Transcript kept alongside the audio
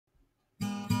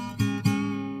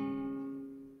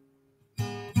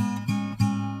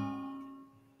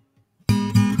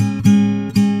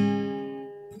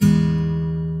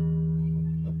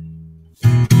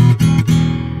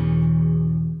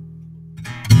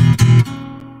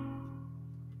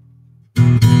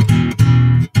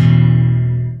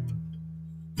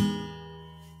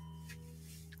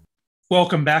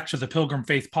Welcome back to the Pilgrim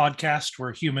Faith Podcast,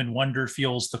 where human wonder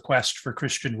fuels the quest for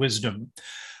Christian wisdom.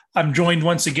 I'm joined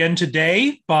once again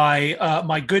today by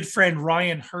my good friend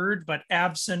Ryan Hurd, but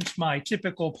absent my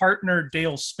typical partner,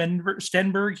 Dale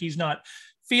Stenberg. He's not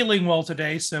feeling well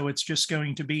today, so it's just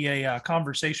going to be a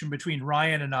conversation between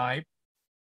Ryan and I,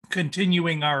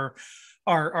 continuing our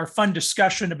fun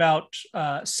discussion about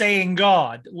saying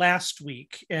God last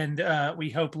week, and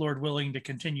we hope, Lord willing, to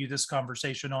continue this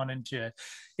conversation on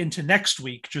into next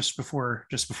week, just before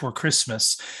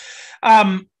Christmas.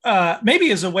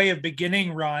 Maybe as a way of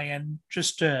beginning, Ryan,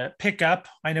 just to pick up.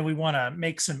 I know we want to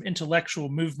make some intellectual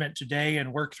movement today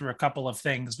and work through a couple of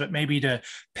things, but maybe to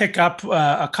pick up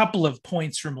a couple of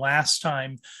points from last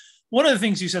time. One of the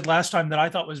things you said last time that I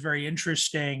thought was very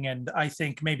interesting, and I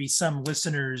think maybe some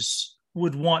listeners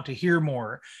would want to hear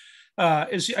more,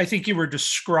 is I think you were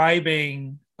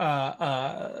describing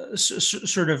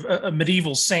sort of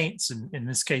medieval saints, and in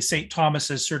this case, St.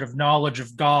 Thomas's sort of knowledge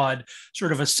of God,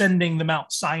 sort of ascending the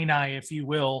Mount Sinai, if you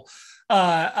will.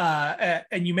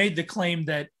 And you made the claim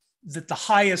that the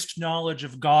highest knowledge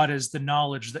of God is the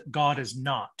knowledge that God is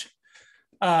not.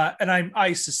 And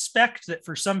I suspect that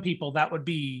for some people that would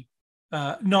be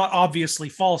not obviously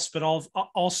false, but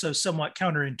also somewhat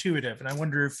counterintuitive. And I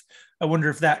wonder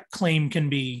if that claim can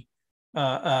be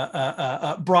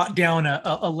brought down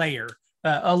a layer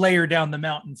down the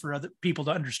mountain for other people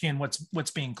to understand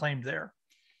what's being claimed there.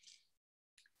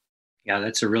 Yeah,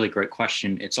 that's a really great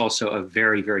question. It's also a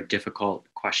very, very difficult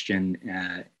question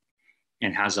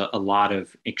and has a lot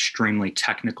of extremely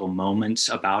technical moments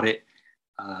about it.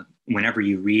 Whenever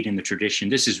you read in the tradition,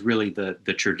 this is really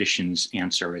the tradition's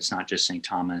answer. It's not just St.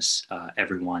 Thomas.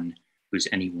 Everyone who's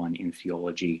anyone in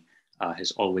theology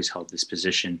has always held this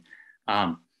position.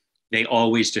 They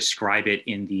always describe it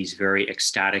in these very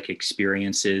ecstatic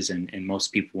experiences. And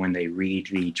most people, when they read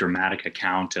the dramatic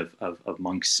account of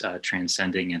monks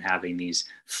transcending and having these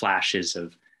flashes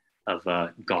of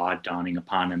God dawning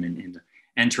upon them and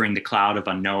entering the cloud of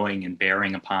unknowing and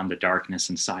bearing upon the darkness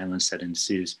and silence that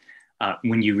ensues,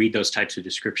 when you read those types of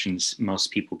descriptions,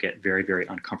 most people get very, very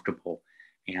uncomfortable.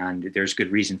 And there's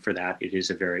good reason for that. It is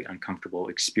a very uncomfortable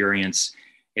experience.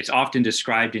 It's often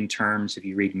described in terms, if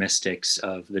you read mystics,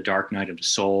 of the dark night of the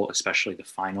soul, especially the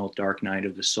final dark night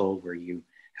of the soul, where you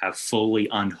have fully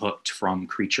unhooked from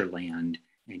creature land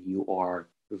and you are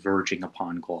verging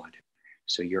upon God.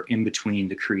 So you're in between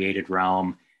the created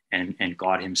realm and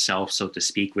God himself, so to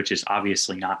speak, which is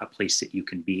obviously not a place that you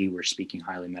can be. We're speaking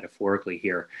highly metaphorically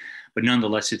here, but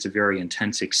nonetheless, it's a very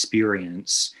intense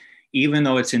experience. Even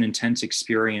though it's an intense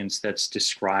experience that's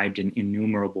described in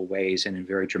innumerable ways and in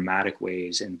very dramatic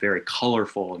ways and very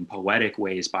colorful and poetic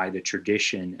ways by the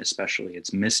tradition, especially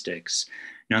its mystics,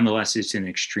 nonetheless, it's an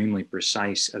extremely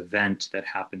precise event that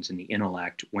happens in the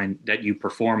intellect that you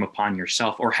perform upon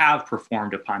yourself or have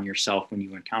performed upon yourself when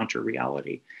you encounter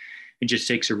reality. It just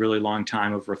takes a really long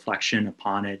time of reflection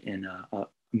upon it and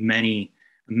many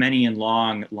and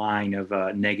long line of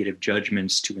negative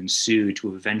judgments to ensue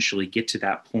to eventually get to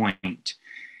that point.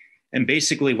 And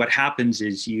basically what happens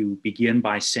is you begin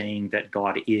by saying that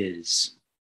God is,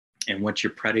 and what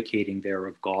you're predicating there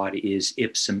of God is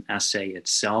ipsum esse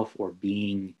itself, or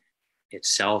being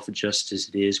itself, just as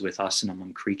it is with us and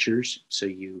among creatures. So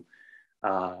you,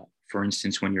 for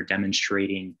instance, when you're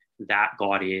demonstrating that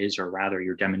God is, or rather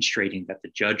you're demonstrating that the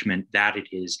judgment that it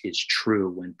is true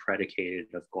when predicated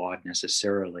of God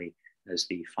necessarily as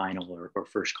the final or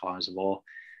first cause of all.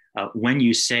 When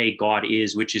you say God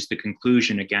is, which is the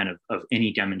conclusion, again, of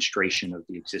any demonstration of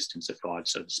the existence of God,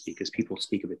 so to speak, as people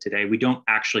speak of it today, we don't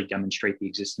actually demonstrate the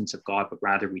existence of God, but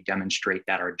rather we demonstrate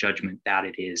that our judgment that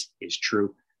it is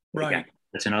true. Right. Again,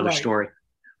 that's another story.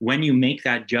 When you make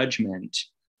that judgment,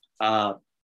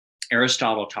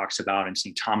 Aristotle talks about, and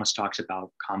St. Thomas talks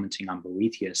about, commenting on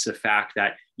Boethius, the fact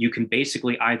that you can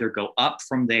basically either go up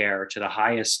from there to the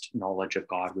highest knowledge of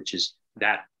God, which is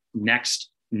that next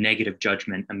negative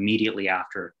judgment immediately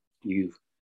after you've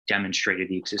demonstrated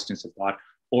the existence of God,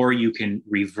 or you can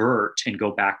revert and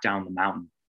go back down the mountain.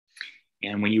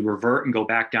 And when you revert and go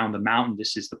back down the mountain,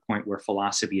 this is the point where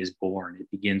philosophy is born. It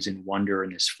begins in wonder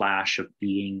and this flash of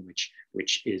being,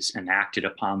 which is enacted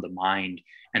upon the mind.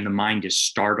 And the mind is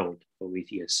startled,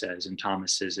 Boethius says, and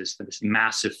Thomas says, is this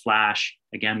massive flash,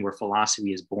 again, where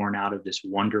philosophy is born out of this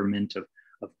wonderment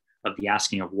of the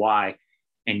asking of why.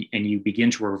 And you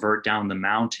begin to revert down the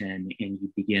mountain and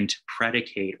you begin to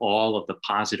predicate all of the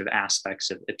positive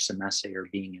aspects of ipsum esse, or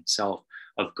being itself,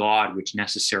 of God, which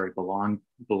necessarily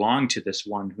belong to this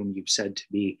one whom you've said to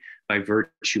be by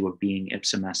virtue of being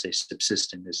ipsum esse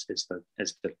subsistent,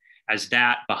 as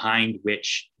that behind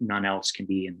which none else can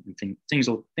be, and things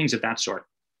of that sort.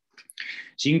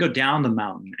 So you can go down the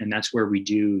mountain, and that's where we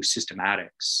do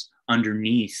systematics.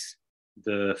 Underneath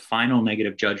the final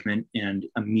negative judgment, and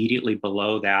immediately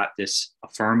below that, this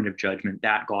affirmative judgment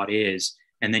that God is.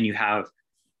 And then you have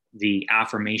the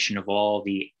affirmation of all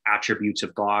the attributes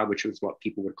of God, which is what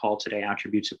people would call today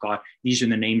attributes of God. These are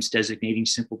the names designating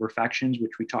simple perfections,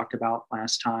 which we talked about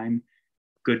last time: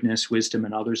 goodness, wisdom,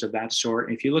 and others of that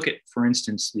sort. If you look at, for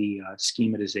instance, the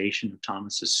schematization of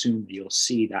Thomas's Summa, you'll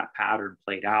see that pattern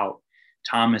played out.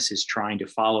 Thomas is trying to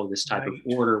follow this type of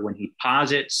order. When he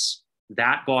posits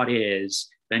that God is,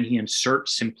 then he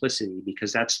inserts simplicity,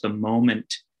 because that's the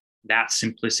moment that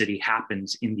simplicity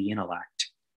happens in the intellect.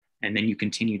 And then you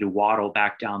continue to waddle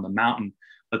back down the mountain.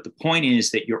 But the point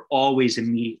is that you're always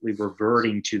immediately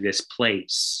reverting to this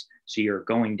place. So you're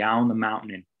going down the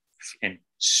mountain and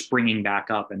springing back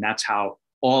up. And that's how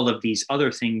all of these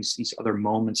other things, these other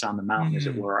moments on the mountain, as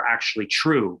it were, are actually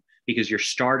true, because you're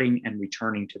starting and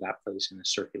returning to that place in a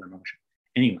circular motion.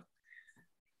 Anyway,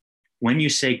 when you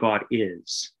say God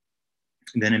is,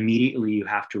 then immediately you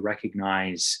have to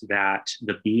recognize that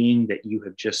the being that you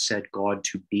have just said God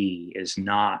to be is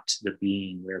not the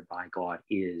being whereby God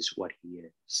is what he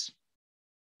is.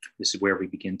 This is where we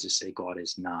begin to say God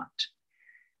is not.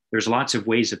 There's lots of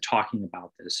ways of talking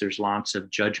about this. There's lots of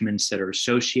judgments that are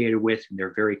associated with, and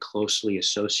they're very closely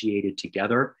associated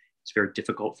together. It's very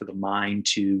difficult for the mind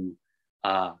to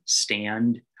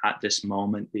stand at this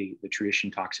moment. The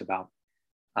tradition talks about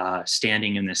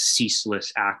standing in this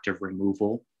ceaseless act of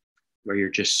removal, where you're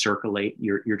just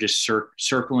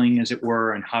circling, as it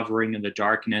were, and hovering in the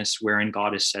darkness wherein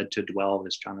God is said to dwell,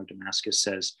 as John of Damascus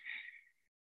says.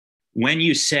 When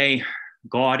you say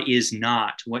God is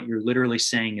not, what you're literally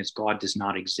saying is God does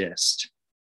not exist.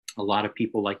 A lot of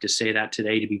people like to say that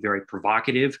today to be very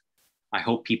provocative. I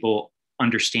hope people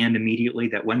understand immediately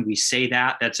that when we say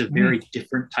that, that's a very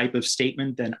different type of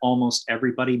statement than almost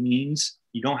everybody means.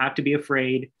 You don't have to be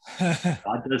afraid.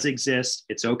 God does exist.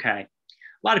 It's okay.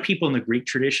 A lot of people in the Greek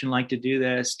tradition like to do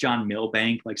this. John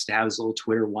Milbank likes to have his little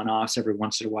Twitter one-offs every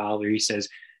once in a while where he says,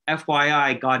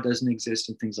 FYI, God doesn't exist,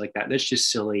 and things like that. That's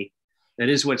just silly. That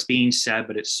is what's being said,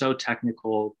 but it's so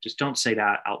technical. Just don't say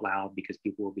that out loud, because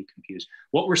people will be confused.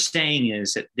 What we're saying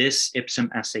is that this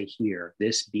ipsum esse here,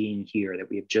 this being here that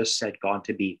we have just said God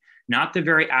to be, not the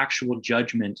very actual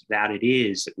judgment that it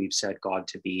is that we've said God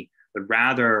to be, but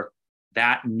rather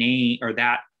that name, or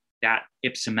that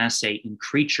ipsum esse in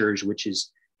creatures, which is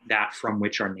that from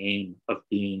which our name of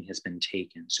being has been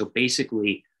taken. So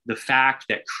basically, the fact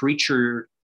that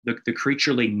the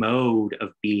creaturely mode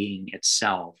of being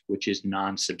itself, which is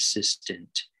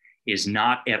non-subsistent, is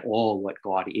not at all what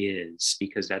God is,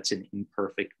 because that's an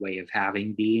imperfect way of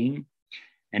having being.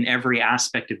 And every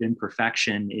aspect of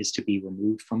imperfection is to be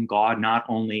removed from God, not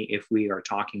only if we are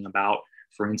talking about,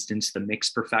 for instance, the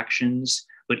mixed perfections,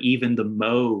 but even the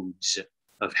modes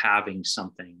of having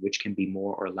something, which can be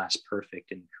more or less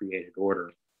perfect in created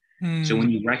order. So when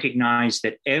you recognize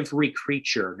that every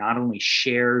creature not only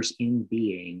shares in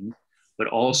being, but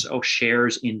also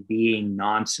shares in being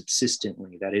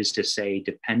non-subsistently, that is to say,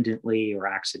 dependently or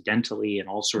accidentally, and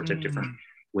all sorts of different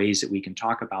ways that we can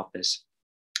talk about this,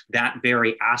 that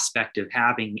very aspect of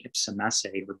having ipsum esse,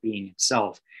 or being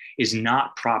itself, is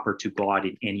not proper to God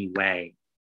in any way.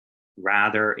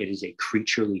 Rather, it is a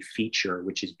creaturely feature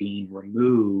which is being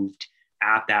removed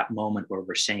at that moment where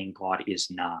we're saying God is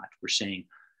not. We're saying,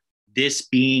 this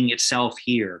being itself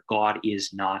here, God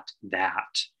is not that.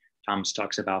 Thomas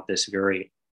talks about this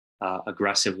very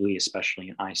aggressively, especially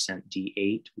in I Sent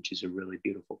D8, which is a really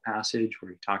beautiful passage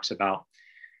where he talks about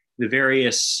the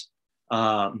various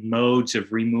modes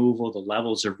of removal, the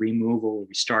levels of removal.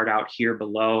 We start out here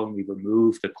below and we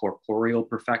remove the corporeal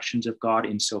perfections of God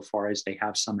insofar as they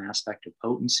have some aspect of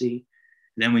potency.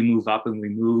 Then we move up and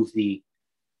remove the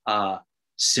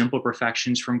simple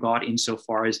perfections from God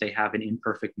insofar as they have an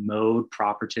imperfect mode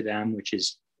proper to them, which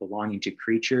is belonging to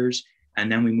creatures.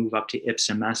 And then we move up to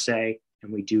ipsum esse,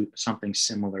 and we do something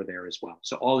similar there as well.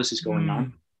 So all this is going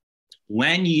on.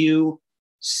 When you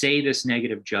say this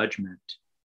negative judgment,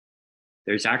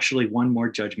 there's actually one more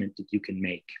judgment that you can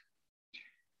make,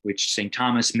 which St.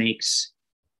 Thomas makes.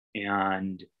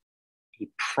 And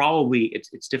he probably,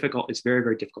 it's difficult, it's very,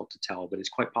 very difficult to tell, but it's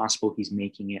quite possible he's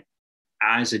making it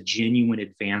as a genuine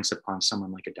advance upon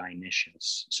someone like a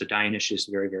Dionysius. So Dionysius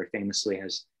very, very famously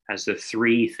has the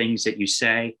three things that you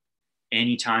say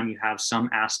anytime you have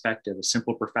some aspect of a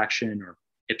simple perfection or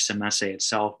ipsum esse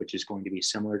itself, which is going to be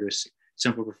similar to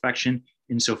simple perfection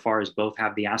insofar as both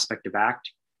have the aspect of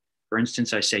act. For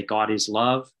instance, I say God is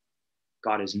love,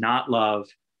 God is not love,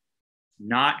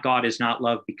 not God is not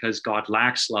love because God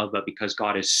lacks love, but because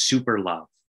God is super love.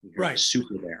 Right.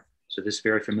 Super there. So this is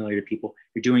very familiar to people.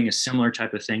 You're doing a similar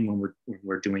type of thing when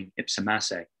we're doing ipsum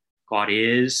esse. God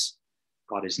is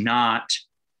not,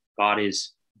 God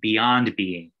is beyond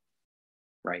being,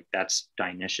 right? That's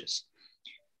Dionysius.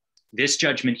 This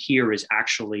judgment here is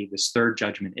actually, this third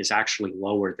judgment is actually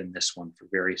lower than this one for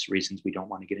various reasons we don't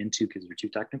want to get into because they're too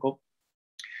technical.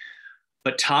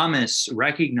 But Thomas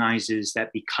recognizes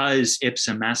that because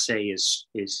ipsum esse is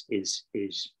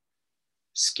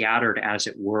scattered, as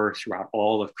it were, throughout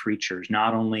all of creatures,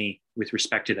 not only with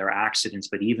respect to their accidents,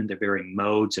 but even the very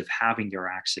modes of having their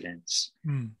accidents.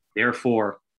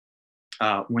 Therefore,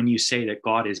 when you say that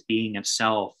God is being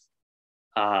itself,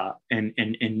 and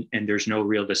there's no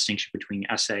real distinction between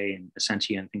esse and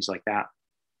essentia and things like that,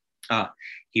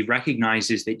 he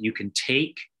recognizes that you can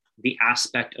take the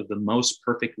aspect of the most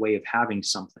perfect way of having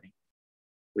something,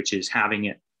 which is having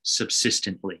it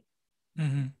subsistently,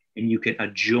 and you can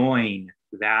adjoin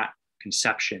that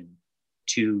conception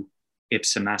to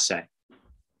ipsum esse.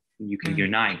 And you can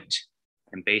unite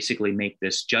and basically make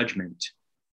this judgment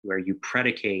where you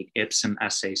predicate ipsum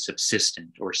esse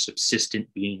subsistent, or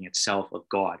subsistent being itself of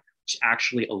God, which is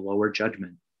actually a lower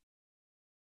judgment,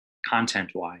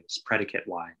 content-wise,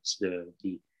 predicate-wise.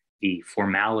 The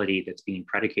formality that's being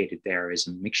predicated there is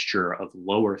a mixture of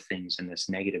lower things in this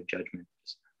negative judgment.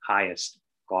 Highest,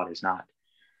 God is not.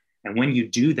 And when you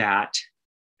do that,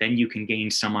 then you can gain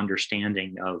some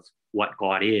understanding of what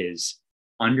God is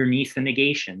underneath the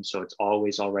negation. So it's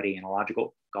always already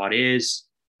analogical. God is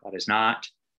not.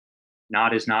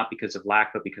 Not is not because of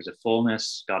lack, but because of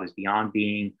fullness. God is beyond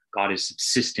being. God is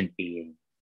subsistent being.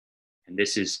 And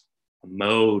this is a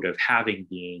mode of having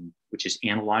being, which is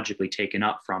analogically taken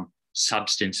up from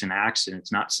substance and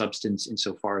accidents, not substance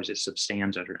insofar as it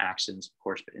substands under accidents, of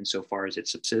course, but insofar as it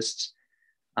subsists.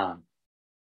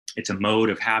 It's a mode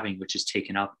of having which is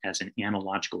taken up as an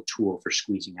analogical tool for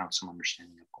squeezing out some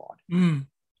understanding of God.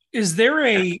 Is there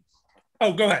a...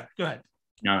 Oh, go ahead.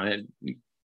 No.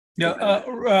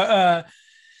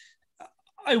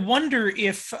 I wonder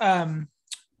if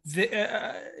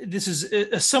this is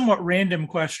a somewhat random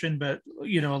question, but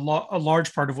a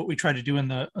large part of what we try to do in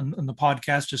the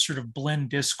podcast is sort of blend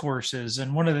discourses.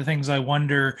 And one of the things I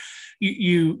wonder,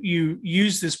 you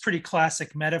use this pretty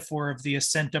classic metaphor of the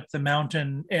ascent up the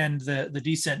mountain and the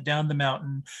descent down the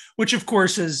mountain, which of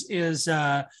course is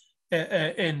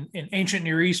in ancient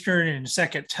Near Eastern and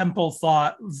Second Temple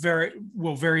thought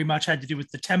very much had to do with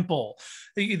the temple.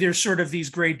 There's sort of these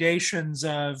gradations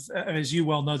of, as you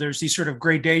well know, there's these sort of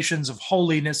gradations of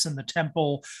holiness in the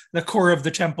temple, the core of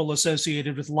the temple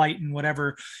associated with light and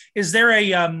whatever. Is there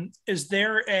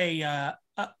a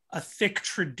thick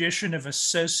tradition of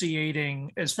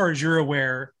associating, as far as you're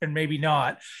aware, and maybe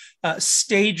not,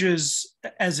 stages,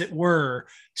 as it were,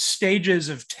 stages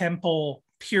of temple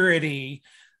purity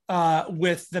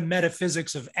with the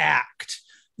metaphysics of act,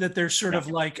 that there's sort of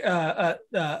like,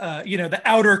 the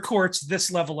outer court's this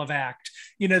level of act,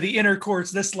 the inner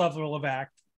court's this level of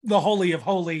act, the holy of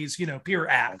holies, pure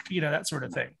act, that sort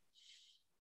of thing.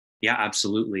 Yeah,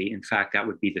 absolutely. In fact, that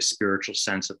would be the spiritual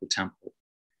sense of the temple,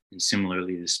 and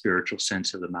similarly, the spiritual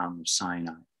sense of the mountain of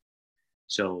Sinai.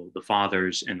 So the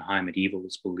fathers and high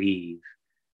medievals believe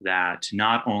that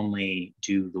not only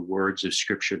do the words of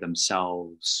Scripture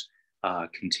themselves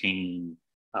contain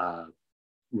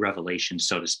revelation,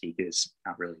 so to speak, is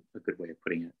not really a good way of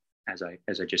putting it, as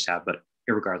I just have, but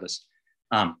irregardless.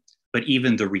 But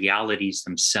even the realities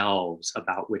themselves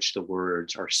about which the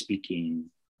words are speaking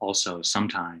also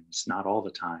sometimes, not all the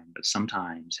time, but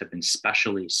sometimes have been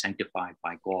specially sanctified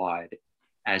by God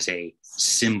as a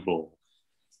symbol.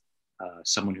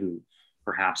 Someone who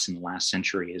perhaps in the last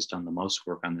century has done the most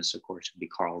work on this, of course, would be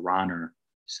Karl Rahner,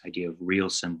 this idea of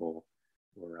real symbol,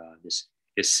 or this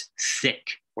thick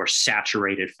or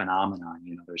saturated phenomenon.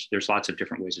 There's lots of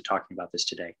different ways of talking about this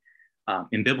today.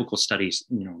 In biblical studies,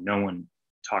 no one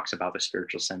talks about the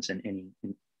spiritual sense in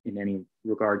any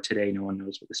regard today. No one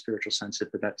knows what the spiritual sense is,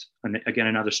 but that's again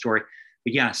another story.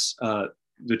 But yes,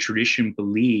 the tradition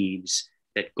believes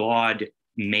that God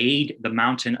made the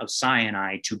mountain of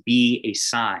Sinai to be a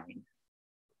sign.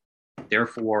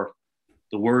 Therefore,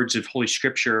 the words of Holy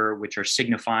Scripture, which are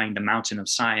signifying the mountain of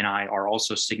Sinai, are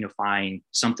also signifying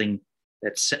something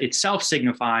that itself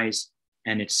signifies,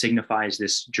 and it signifies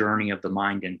this journey of the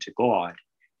mind into God.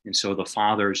 And so the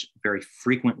fathers very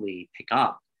frequently pick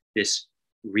up this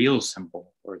real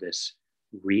symbol, or this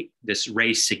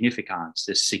res significans,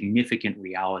 this significant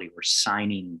reality or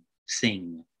signing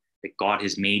thing that God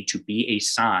has made to be a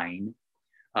sign,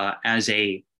 as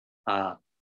a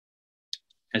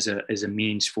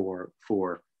means for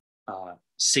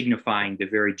signifying the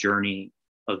very journey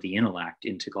of the intellect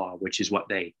into God, which is what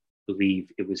they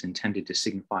believe it was intended to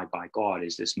signify by God,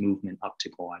 is this movement up to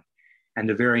God. And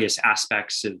the various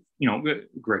aspects of,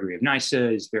 Gregory of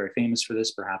Nyssa is very famous for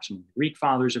this, perhaps among the Greek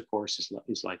fathers, of course,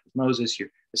 his life with Moses. You're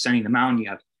ascending the mountain, you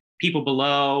have people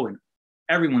below, and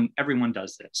everyone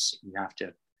does this. You have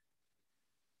to,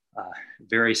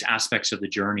 various aspects of the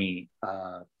journey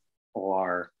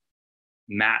are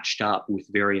matched up with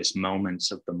various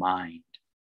moments of the mind.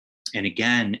 And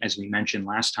again, as we mentioned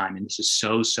last time, and this is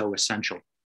so essential,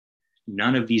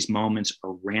 none of these moments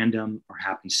are random or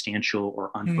happenstantial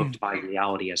or unhooked by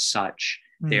reality as such.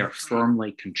 They are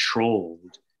firmly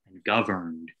controlled and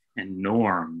governed and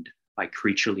normed by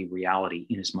creaturely reality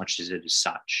in as much as it is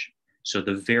such. So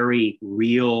the very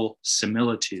real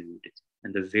similitude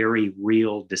and the very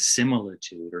real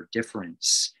dissimilitude or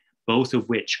difference, both of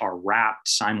which are wrapped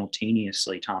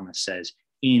simultaneously, Thomas says,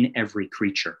 in every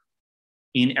creature.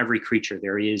 In every creature,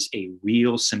 there is a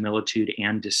real similitude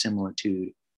and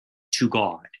dissimilitude to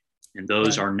God. And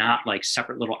those are not like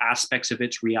separate little aspects of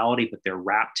its reality, but they're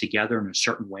wrapped together in a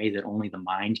certain way that only the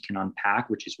mind can unpack,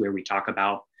 which is where we talk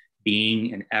about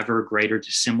being an ever greater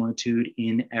dissimilitude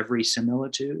in every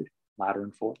similitude, latter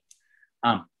and forth.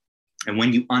 And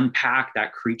when you unpack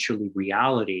that creaturely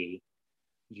reality,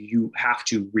 you have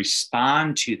to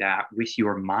respond to that with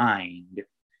your mind.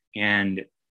 And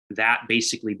that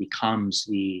basically becomes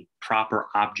the proper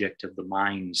object of the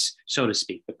mind's, so to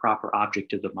speak, the proper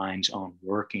object of the mind's own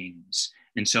workings.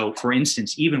 And so, for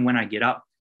instance, even when I get up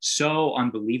so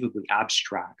unbelievably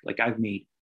abstract, like I've made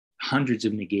hundreds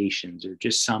of negations or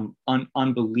just some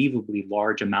unbelievably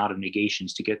large amount of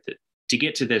negations to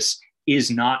get to this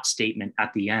is not statement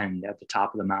at the end, at the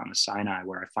top of the mountain of Sinai,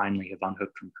 where I finally have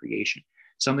unhooked from creation,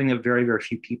 something that very, very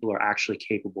few people are actually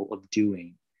capable of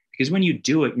doing. Because when you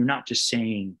do it, you're not just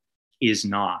saying is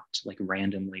not, like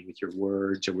randomly with your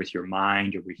words or with your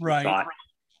mind or with your thought.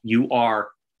 You are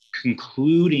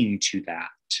concluding to that.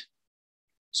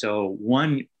 So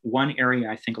one area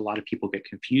I think a lot of people get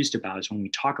confused about is when we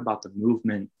talk about the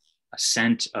movement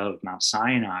ascent of Mount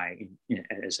Sinai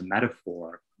as a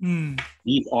metaphor,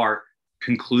 these are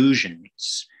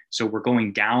conclusions. So we're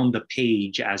going down the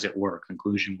page, as it were,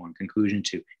 conclusion 1, conclusion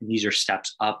 2, and these are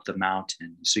steps up the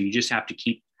mountain. So you just have to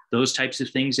keep those types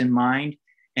of things in mind.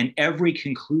 And every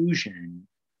conclusion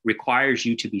requires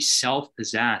you to be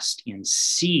self-possessed and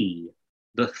see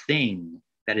the thing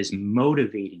that is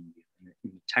motivating you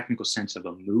in the technical sense of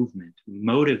a movement,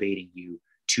 motivating you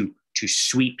to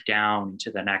sweep down into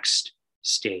the next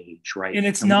stage, right? And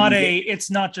it's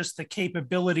not just the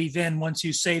capability then, once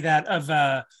you say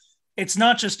that, it's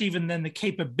not just even then the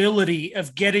capability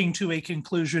of getting to a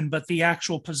conclusion, but the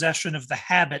actual possession of the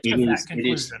habit of that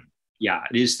conclusion.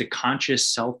 It is the conscious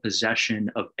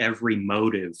self-possession of every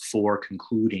motive for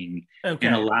concluding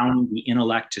and allowing the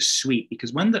intellect to sweep.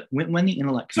 Because when the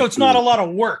intellect, so it's not a lot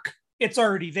of work. It's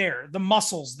already there. The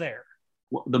muscle's there.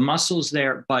 Well, the muscle's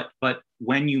there, but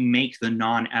when you make the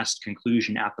non-est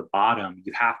conclusion at the bottom,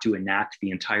 you have to enact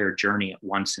the entire journey at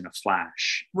once in a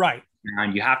flash. Right.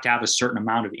 And you have to have a certain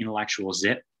amount of intellectual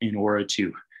zip in order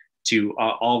to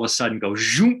all of a sudden go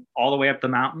zoom all the way up the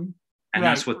mountain. And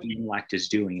that's what the intellect is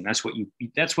doing. And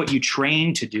that's what you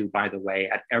train to do, by the way,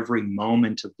 at every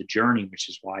moment of the journey, which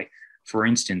is why, for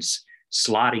instance,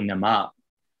 chopping them up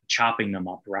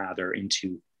rather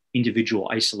into individual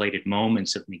isolated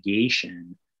moments of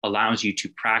negation allows you to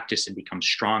practice and become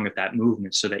strong at that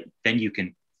movement, so that then you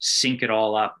can sync it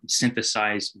all up and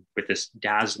synthesize with this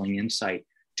dazzling insight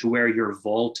to where you're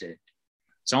vaulted.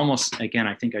 It's almost, again,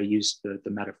 I think I used the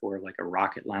metaphor like a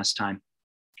rocket last time.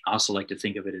 I also like to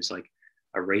think of it as like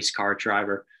a race car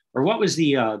driver, or what was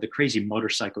the crazy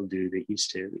motorcycle dude that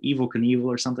used to, Evel Knievel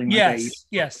or something like that?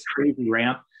 Yes. Crazy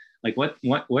ramp. Like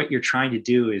what you're trying to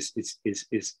do is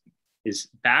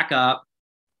back up,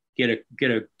 get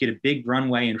a big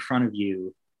runway in front of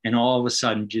you, and all of a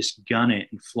sudden just gun it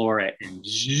and floor it and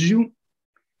zoom,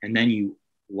 and then you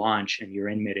launch and you're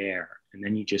in midair, and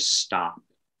then you just stop.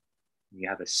 You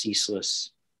have a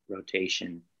ceaseless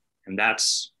rotation, and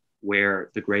that's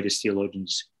where the greatest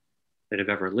theologians that have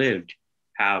ever lived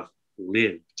have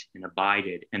lived and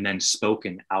abided and then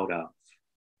spoken out of.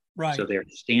 Right. So they're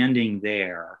standing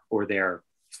there, or they're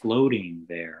floating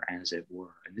there, as it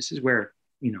were. And this is where,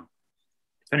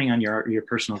 depending on your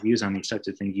personal views on these types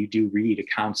of things, you do read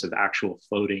accounts of actual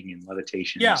floating and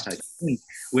levitation. Yeah. This type of thing,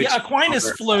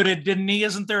 Aquinas floated, didn't he?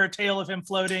 Isn't there a tale of him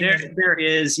floating? There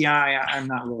is. Yeah. I'm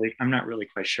not really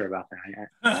quite sure about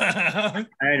that.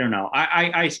 I don't know.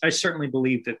 I certainly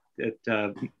believe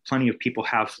that plenty of people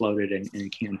have floated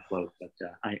and can float, but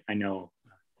I know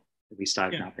at least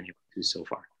I've not been able to so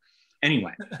far.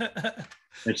 Anyway,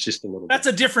 that's just a little That's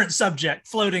a different subject,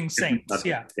 floating saints.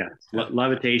 Subject. Yeah.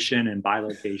 Levitation and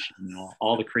bilocation and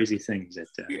all the crazy things that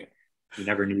you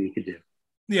never knew you could do.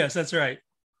 Yes, that's right.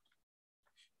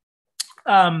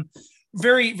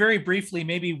 Very, very briefly,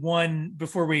 maybe one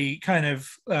before we kind of,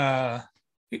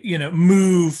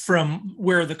 move from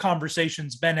where the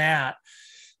conversation's been at.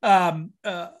 For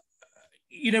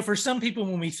some people,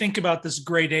 when we think about this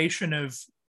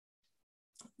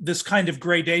kind of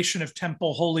gradation of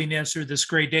temple holiness, or this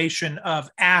gradation of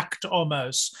act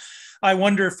almost, I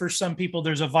wonder if for some people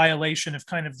there's a violation of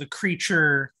kind of the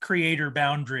creator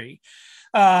boundary.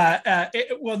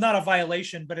 Well, not a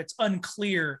violation, but it's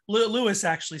unclear. Lewis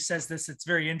actually says this. It's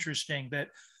very interesting that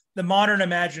the modern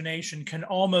imagination can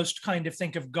almost kind of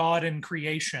think of God in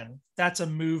creation. That's a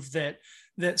move that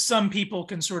some people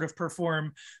can sort of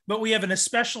perform, but we have an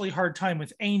especially hard time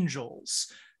with angels.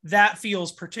 That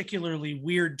feels particularly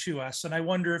weird to us. And I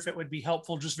wonder if it would be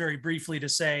helpful just very briefly to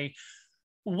say,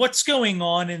 what's going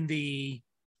on in the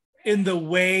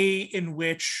way in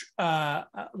which,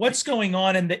 what's going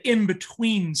on in the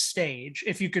in-between stage,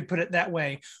 if you could put it that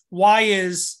way? Why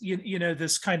is,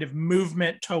 this kind of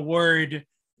movement toward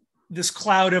this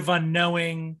cloud of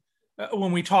unknowing?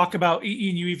 When we talk about,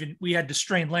 we had to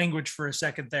strain language for a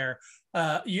second there.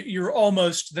 You're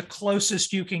almost the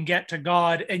closest you can get to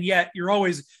God, and yet you're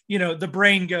always, the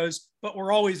brain goes, but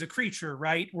we're always a creature,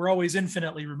 right? We're always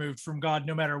infinitely removed from God,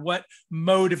 no matter what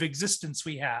mode of existence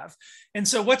we have. And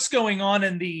so what's going on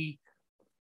in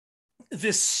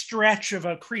this stretch of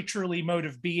a creaturely mode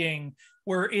of being,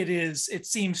 where it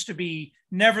seems to be,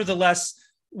 nevertheless,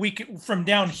 from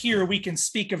down here, we can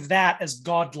speak of that as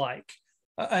godlike,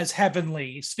 as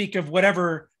heavenly, speak of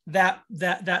whatever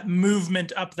that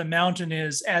movement up the mountain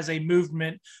is as a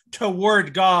movement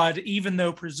toward God, even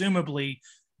though presumably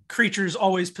creatures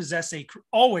always possess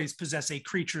a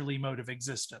creaturely mode of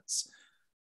existence.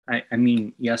 I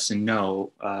mean, yes and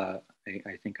no. I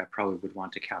think I probably would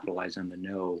want to capitalize on the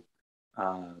no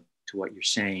to what you're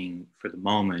saying for the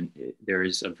moment. There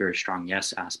is a very strong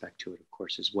yes aspect to it, of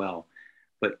course, as well.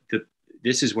 But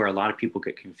this is where a lot of people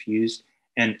get confused,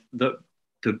 and the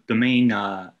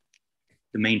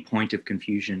main point of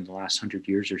confusion in the last 100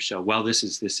 years or so. Well, this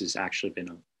has actually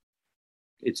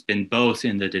it's been both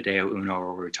in the De Deo Uno,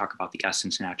 where we talk about the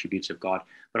essence and attributes of God,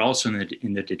 but also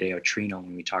in the De Deo Trino,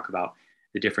 when we talk about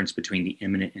the difference between the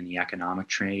immanent and the economic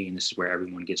Trinity. And this is where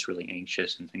everyone gets really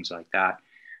anxious and things like that.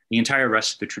 The entire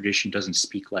rest of the tradition doesn't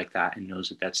speak like that, and knows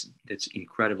that that's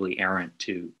incredibly errant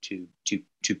to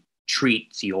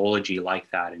treat theology like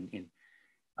that, and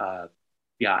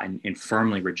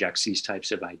firmly rejects these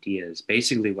types of ideas.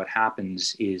 Basically, what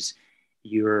happens is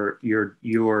you're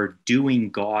doing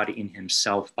God in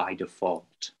himself by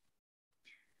default,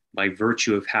 by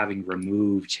virtue of having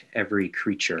removed every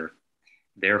creature.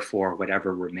 Therefore,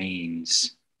 whatever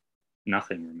remains,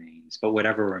 nothing remains, but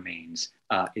whatever remains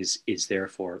is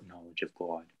therefore knowledge of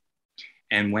God.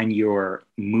 And when you're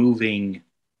moving,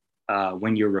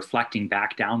 when you're reflecting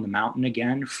back down the mountain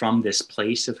again from this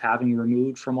place of having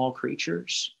removed from all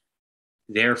creatures,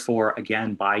 therefore,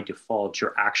 again, by default,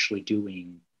 you're actually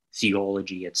doing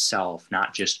theology itself,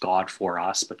 not just God for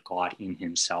us, but God in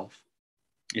himself.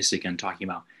 This is again talking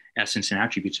about essence and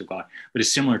attributes of God. But a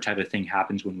similar type of thing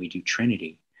happens when we do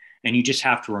Trinity. And you just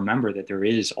have to remember that there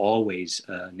is always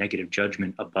a negative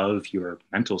judgment above your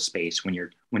mental space when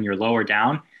you're lower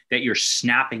down, that you're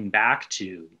snapping back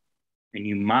to, and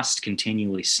you must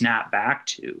continually snap back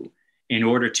to, in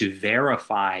order to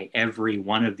verify every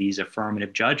one of these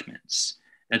affirmative judgments.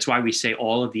 That's why we say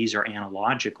all of these are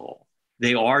analogical.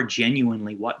 They are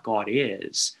genuinely what God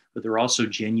is, but they're also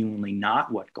genuinely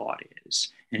not what God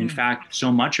is. And in fact,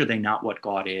 so much are they not what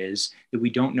God is that we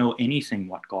don't know anything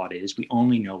what God is. We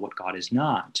only know what God is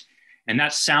not. And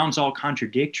that sounds all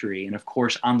contradictory. And of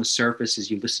course, on the surface, as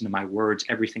you listen to my words,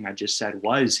 everything I just said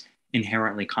was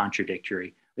inherently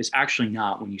contradictory. It's actually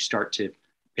not when you start to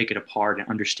pick it apart and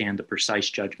understand the precise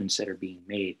judgments that are being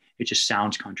made. It just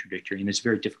sounds contradictory, and it's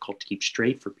very difficult to keep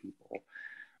straight for people.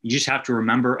 You just have to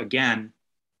remember, again,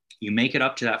 you make it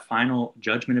up to that final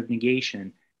judgment of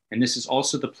negation. And this is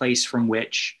also the place from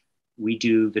which we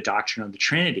do the doctrine of the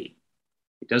Trinity.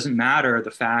 It doesn't matter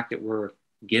the fact that we're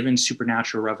given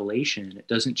supernatural revelation. It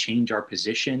doesn't change our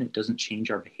position. It doesn't change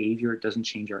our behavior. It doesn't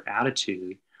change our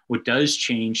attitude. What does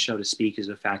change, so to speak, is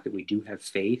the fact that we do have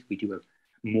faith. We do have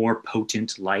more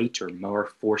potent light, or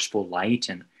more forceful light,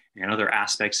 and other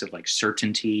aspects of like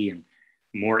certainty and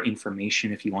more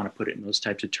information, if you want to put it in those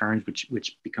types of terms,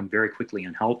 which become very quickly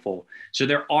unhelpful. So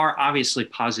there are obviously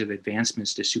positive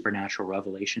advancements to supernatural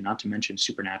revelation, not to mention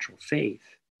supernatural faith.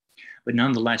 But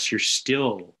nonetheless, you're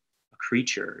still a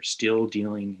creature, still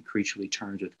dealing in creaturely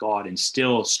terms with God, and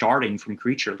still starting from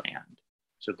creature land.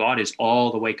 So God is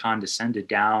all the way condescended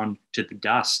down to the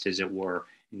dust, as it were,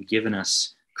 and given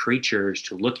us creatures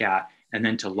to look at and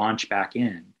then to launch back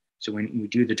in. So when we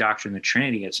do the doctrine of the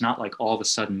Trinity, it's not like all of a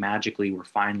sudden magically we're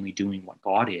finally doing what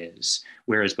God is,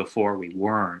 whereas before we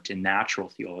weren't in natural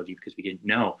theology because we didn't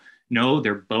know. No,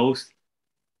 they're both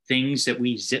things that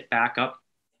we zip back up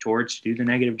towards to do the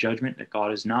negative judgment, that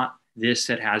God is not this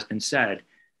that has been said.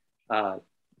 So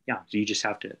you just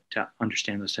have to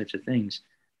understand those types of things.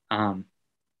 But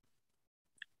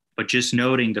just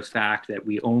noting the fact that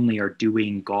we only are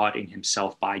doing God in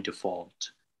himself by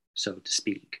default, so to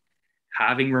speak.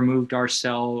 Having removed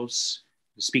ourselves,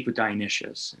 to speak with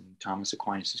Dionysius and Thomas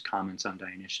Aquinas' comments on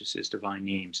Dionysius' divine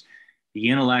names, the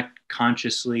intellect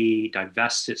consciously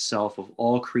divests itself of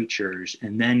all creatures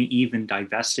and then even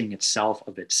divesting itself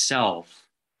of itself.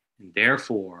 And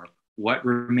therefore, what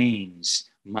remains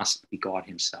must be God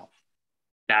himself.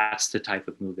 That's the type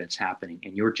of move that's happening.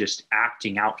 And you're just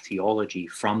acting out theology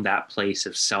from that place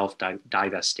of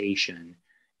self-divestation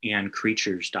and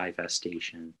creatures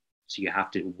divestation. So you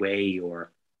have to weigh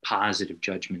your positive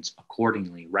judgments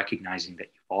accordingly, recognizing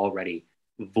that you've already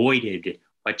voided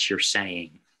what you're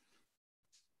saying.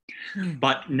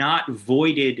 But not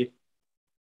voided.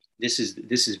 This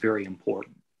is very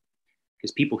important,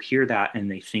 because people hear that and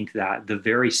they think that the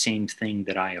very same thing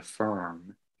that I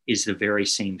affirm is the very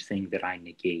same thing that I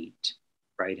negate,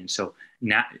 right? And so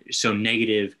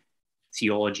negative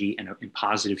theology and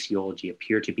positive theology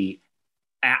appear to be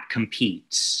at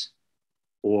competes,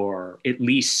 or at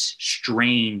least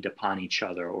strained upon each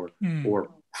other, or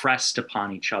pressed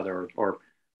upon each other, or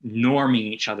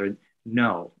norming each other.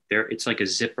 No, it's like a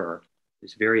zipper.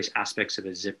 There's various aspects of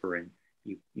a zipper, and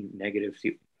negative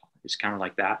is kind of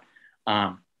like that.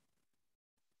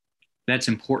 That's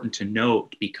important to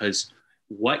note, because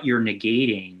what you're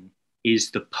negating is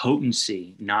the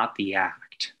potency, not the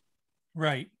act.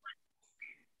 Right.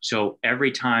 So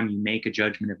every time you make a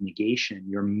judgment of negation,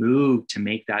 you're moved to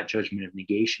make that judgment of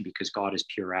negation because God is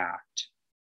pure act.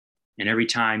 And every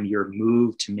time you're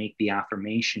moved to make the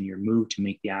affirmation, you're moved to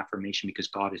make the affirmation because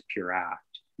God is pure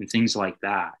act, and things like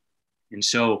that. And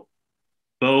so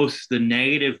both the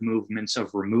negative movements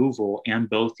of removal and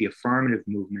both the affirmative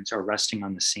movements are resting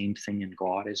on the same thing in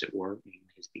God, as it were, meaning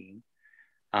his being.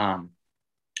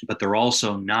 But they're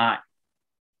also not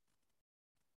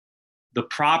the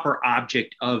proper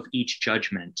object of each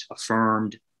judgment,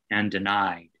 affirmed and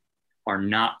denied, are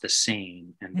not the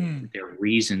same, and their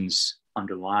reasons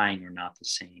underlying are not the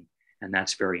same. And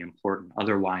that's very important.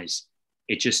 Otherwise,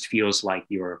 it just feels like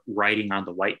you're writing on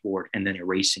the whiteboard and then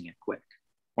erasing it quick,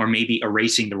 or maybe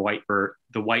erasing the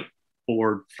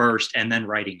whiteboard first and then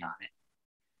writing on it.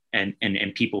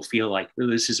 And people feel like, oh,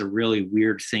 this is a really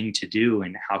weird thing to do,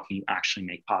 and how can you actually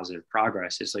make positive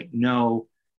progress? It's like, no,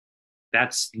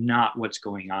 that's not what's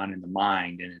going on in the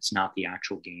mind, and it's not the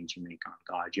actual gains you make on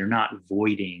God. You're not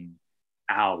voiding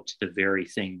out the very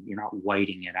thing. You're not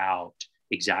whiting it out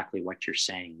exactly what you're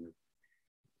saying.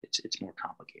 It's more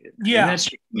complicated. Yeah.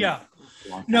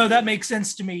 No, that makes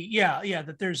sense to me. Yeah.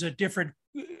 That there's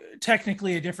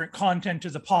technically a different content to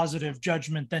the positive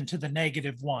judgment than to the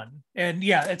negative one. And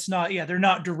it's not, they're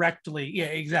not directly,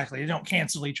 exactly. They don't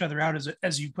cancel each other out,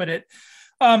 as you put it.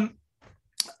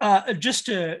 Just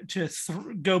to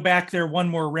go back there one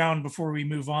more round before we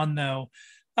move on, though.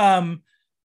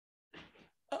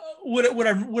 What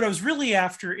I was really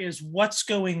after is what's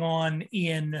going on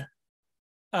in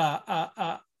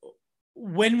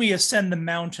when we ascend the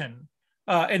mountain,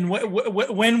 and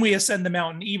when we ascend the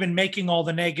mountain, even making all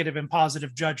the negative and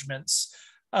positive judgments,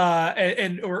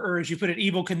 or as you put it,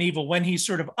 Evel Knievel, when he's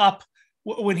sort of up,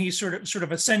 when he's sort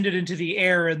of ascended into the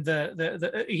air, and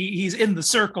he's in the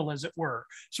circle, as it were,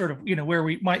 sort of, where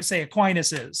we might say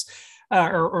Aquinas is,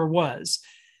 or was.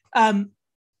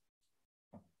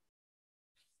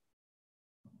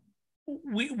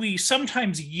 We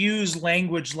sometimes use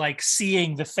language like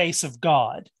seeing the face of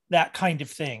God, that kind of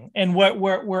thing. And what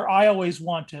I always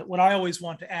want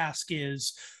to ask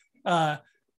is,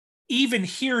 even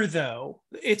here, though,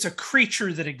 it's a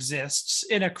creature that exists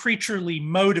in a creaturely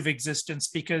mode of existence,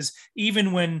 because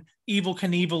even when Evel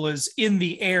Knievel is in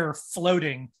the air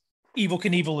floating, Evel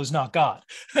Knievel is not God,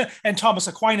 and Thomas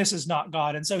Aquinas is not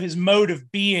God, and so his mode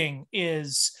of being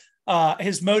is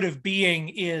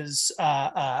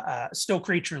still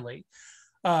creaturely.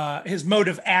 His mode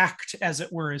of act, as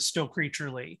it were, is still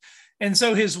creaturely. And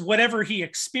so his whatever he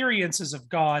experiences of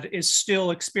God is still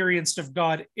experienced of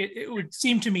God, it would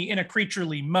seem to me, in a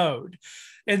creaturely mode.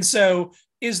 And so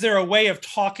is there a way of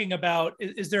talking about,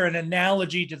 is there an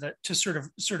analogy to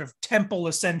sort of temple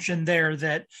ascension there,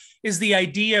 that is the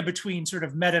idea between sort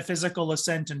of metaphysical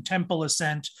ascent and temple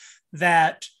ascent,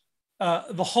 that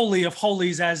the Holy of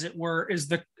Holies, as it were,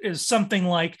 is something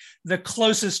like the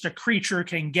closest a creature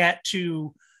can get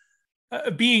to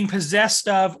being possessed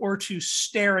of or to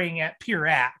staring at pure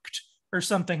act or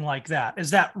something like that?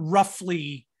 Is that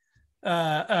roughly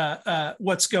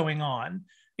what's going on?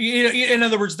 In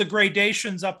other words, the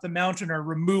gradations up the mountain are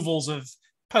removals of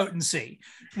potency.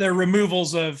 They're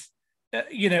removals of,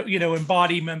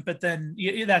 embodiment, but then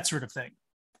that sort of thing.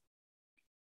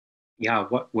 Yeah,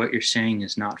 what you're saying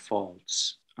is not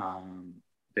false.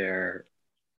 Your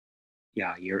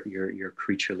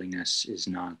creatureliness is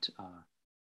not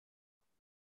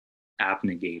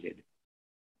abnegated.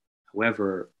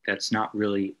 However, that's not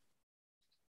really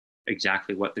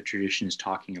exactly what the tradition is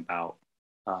talking about.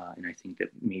 And I think that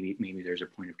maybe there's a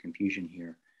point of confusion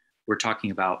here. We're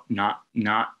talking about not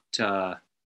the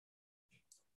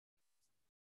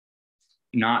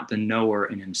knower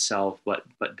in himself, but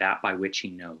that by which he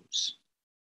knows.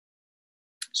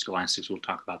 Scholastics will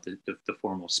talk about the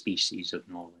formal species of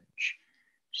knowledge,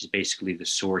 which is basically the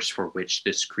source for which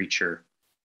this creature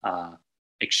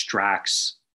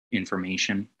extracts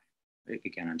information.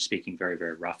 Again, I'm speaking very,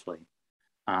 very roughly.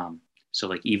 So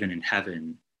like even in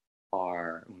heaven,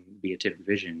 our beatific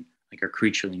vision, like our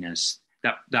creatureliness,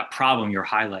 that problem you're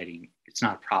highlighting, it's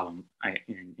not a problem,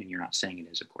 and you're not saying it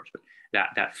is, of course, but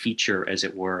that feature, as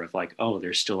it were, of like, oh,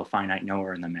 there's still a finite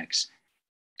knower in the mix,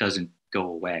 doesn't go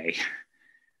away.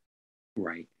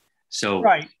 Right. So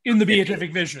right, in the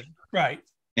beatific vision, right.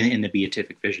 In the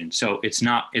beatific vision. So it's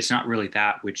not really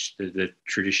that which the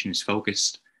tradition is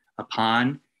focused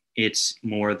upon. It's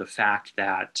more the fact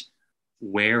that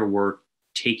where we're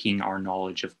taking our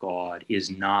knowledge of God is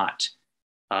not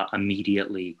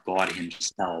immediately God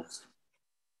himself.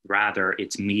 Rather,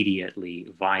 it's immediately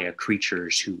via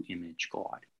creatures who image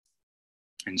God.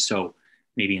 And so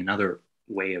maybe another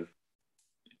way of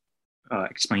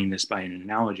explaining this by an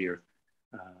analogy or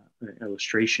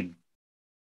illustration,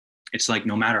 it's like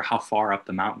no matter how far up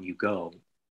the mountain you go,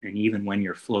 and even when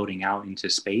you're floating out into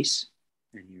space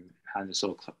and you have this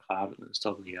little cloud, this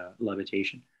lovely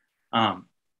levitation,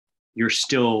 you're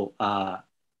still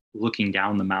looking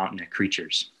down the mountain at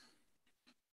creatures.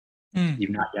 You've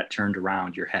not yet turned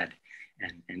around your head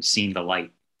and seen the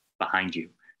light behind you.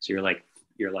 So you're like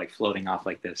floating off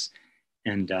like this.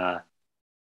 And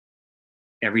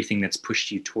everything that's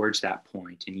pushed you towards that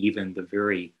point, and even the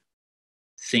very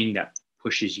thing that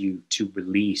pushes you to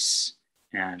release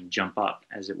and jump up,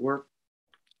 as it were,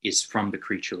 is from the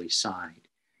creaturely side.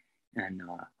 And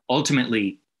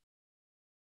ultimately,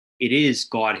 it is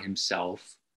God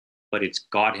himself, but it's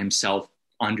God himself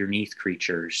underneath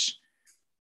creatures,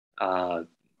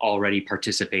 already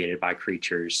participated by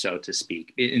creatures, so to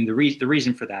speak. And the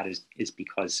reason for that is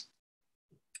because,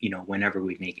 whenever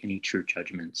we make any true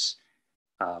judgments,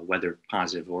 whether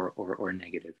positive or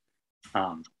negative,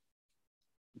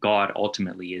 God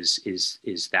ultimately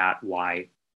is that why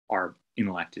our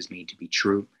intellect is made to be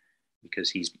true,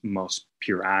 because he's most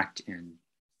pure act and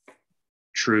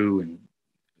true, and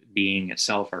being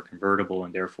itself are convertible,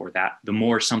 and therefore that the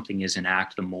more something is in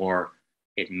act, the more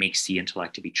it makes the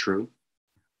intellect to be true.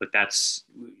 But that's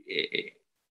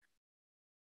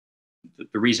the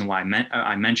reason why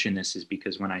I mention this is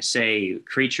because when I say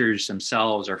creatures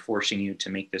themselves are forcing you to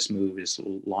make this move, this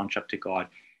launch up to God,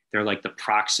 they're like the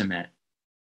proximate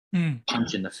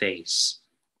punch in the face.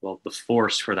 Well, the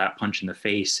force for that punch in the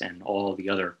face and all the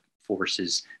other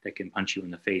forces that can punch you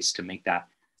in the face to make that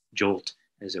jolt,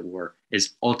 as it were,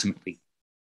 is ultimately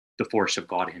the force of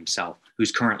God himself,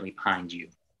 who's currently behind you.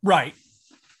 Right.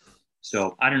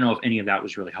 So I don't know if any of that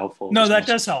was really helpful. No, that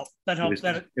does help. That helps.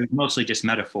 It was mostly just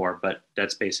metaphor, but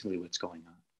that's basically what's going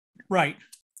on. Right.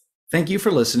 Thank you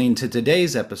for listening to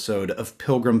today's episode of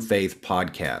Pilgrim Faith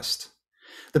Podcast.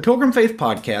 The Pilgrim Faith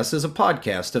Podcast is a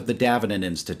podcast of the Davenant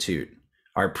Institute.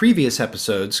 Our previous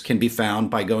episodes can be found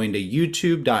by going to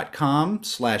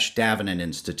youtube.com/Davenant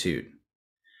Institute.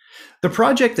 The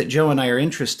project that Joe and I are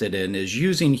interested in is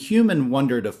using human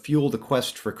wonder to fuel the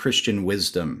quest for Christian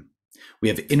wisdom. We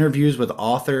have interviews with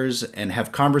authors and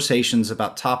have conversations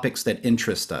about topics that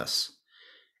interest us.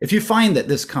 If you find that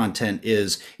this content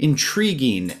is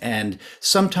intriguing and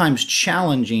sometimes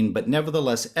challenging, but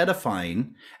nevertheless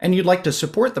edifying, and you'd like to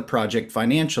support the project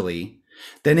financially,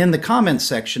 then in the comments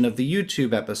section of the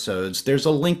YouTube episodes, there's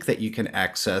a link that you can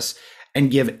access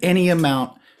and give any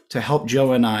amount to help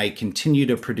Joe and I continue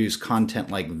to produce content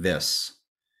like this.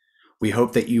 We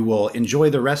hope that you will enjoy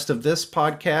the rest of this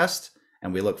podcast,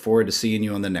 and we look forward to seeing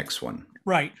you on the next one.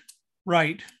 Right.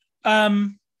 Right. All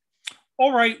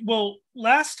right. Well,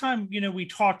 last time, we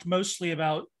talked mostly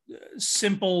about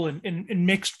simple and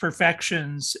mixed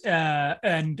perfections,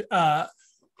 and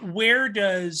where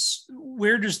does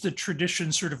the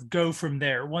tradition sort of go from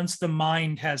there once the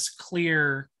mind has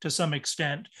clear to some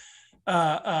extent?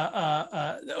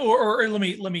 Or let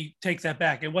me take that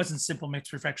back. It wasn't simple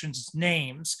mixed perfections; it's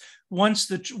names. Once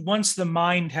the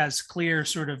mind has clear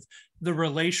sort of the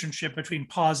relationship between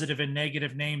positive and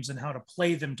negative names and how to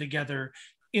play them together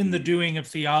in the doing of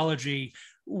theology,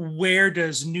 where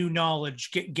does new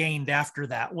knowledge get gained after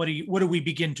that? What do we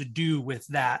begin to do with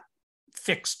that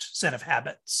fixed set of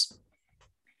habits?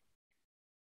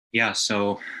 Yeah,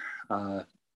 so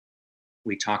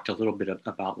we talked a little bit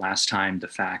about last time the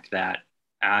fact that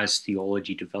as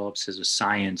theology develops as a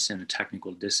science and a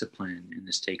technical discipline, and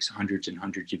this takes hundreds and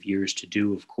hundreds of years to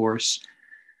do, of course,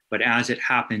 but as it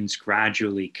happens,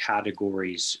 gradually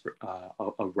categories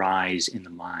arise in the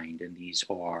mind, and these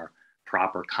are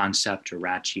proper concept or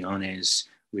rationes,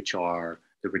 which are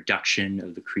the reduction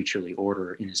of the creaturely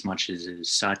order in as much as it is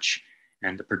such,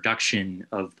 and the production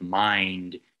of the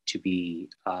mind to be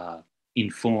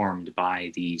informed by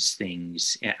these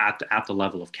things at the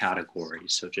level of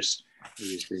categories. So just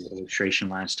use the illustration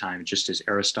last time, just as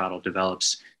Aristotle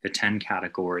develops the 10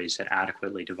 categories that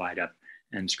adequately divide up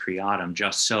ens creatum,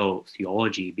 just so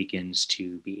theology begins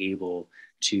to be able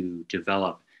to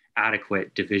develop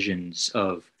adequate divisions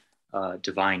of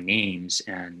divine names.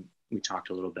 And we talked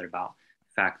a little bit about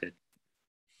the fact that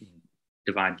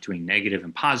divide between negative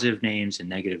and positive names, and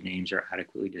negative names are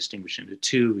adequately distinguished into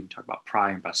two. We can talk about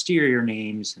prior and posterior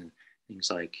names, and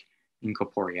things like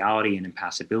incorporeality and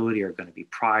impassibility are going to be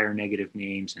prior negative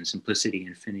names, and simplicity,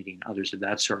 infinity, and others of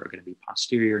that sort are going to be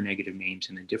posterior negative names,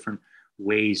 and the different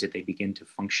ways that they begin to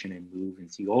function and move in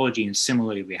theology. And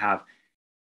similarly, we have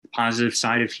the positive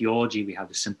side of theology. We have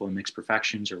the simple and mixed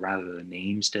perfections, or rather the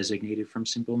names designated from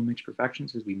simple and mixed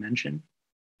perfections, as we mentioned.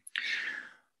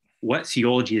 What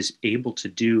theology is able to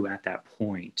do at that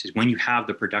point is when you have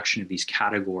the production of these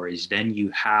categories, then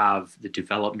you have the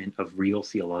development of real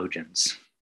theologians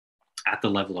at the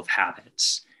level of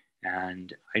habits.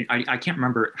 And I can't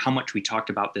remember how much we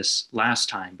talked about this last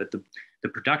time, but the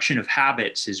production of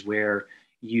habits is where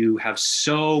you have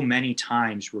so many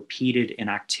times repeated an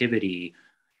activity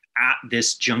at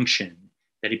this junction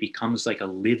that it becomes like a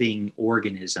living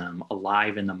organism,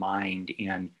 alive in the mind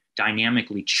and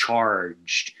dynamically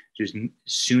charged. As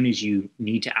soon as you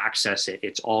need to access it,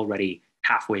 it's already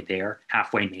halfway there,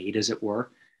 halfway made, as it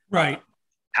were. Right.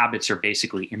 Habits are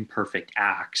basically imperfect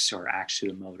acts, or acts through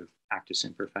the mode of actus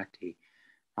imperfecti.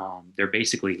 They're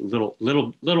basically little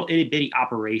itty bitty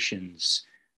operations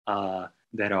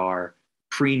that are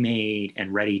pre-made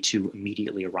and ready to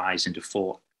immediately arise into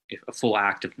a full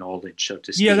act of knowledge, so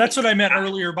to speak. Yeah, that's what I meant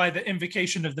earlier by the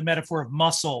invocation of the metaphor of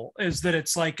muscle, is that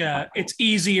it's like it's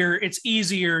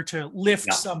easier to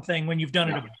lift something when you've done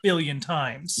it a billion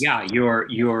times. Yeah,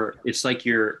 it's like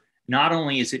not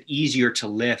only is it easier to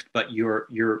lift, but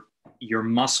your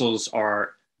muscles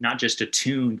are not just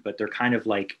attuned, but they're kind of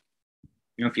like,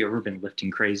 if you've ever been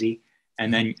lifting crazy,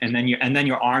 and then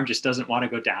your arm just doesn't want to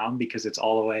go down because it's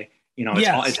all the way,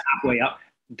 it's halfway up.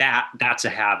 That's a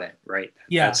habit, right?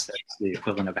 Yeah. That's the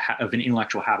equivalent of an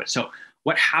intellectual habit. So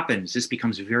what happens, this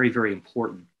becomes very, very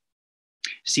important.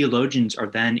 Theologians are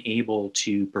then able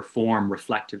to perform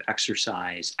reflective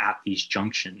exercise at these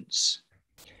junctions.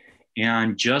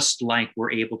 And just like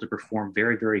we're able to perform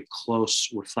very, very close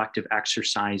reflective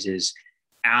exercises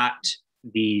at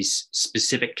these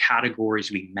specific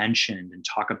categories we mentioned, and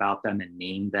talk about them and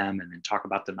name them, and then talk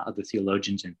about them to other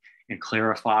theologians and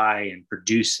clarify and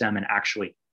produce them, and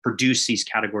actually produce these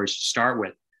categories to start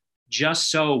with, just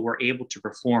so we're able to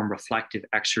perform reflective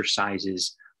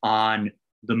exercises on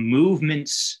the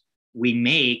movements we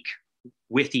make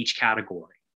with each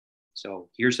category. So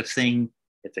here's the thing,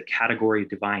 it's a category of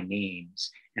divine names,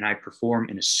 and I perform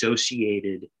an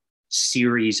associated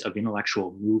series of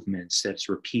intellectual movements that's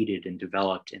repeated and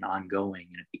developed and ongoing,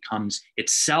 and it becomes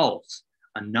itself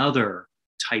another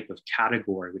type of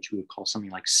category, which we would call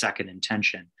something like second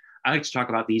intention. I like to talk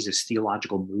about these as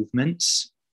theological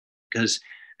movements, because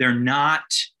they're not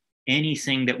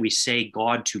anything that we say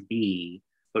God to be,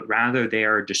 but rather they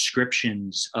are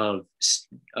descriptions of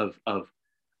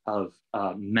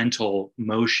mental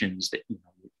motions that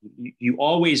you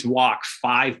always walk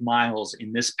 5 miles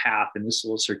in this path, in this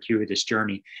little circuitous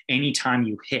journey, anytime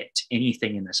you hit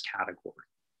anything in this category.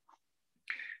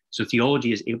 So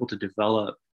theology is able to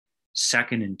develop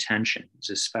second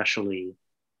intentions, especially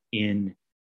in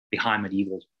the high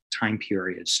medieval time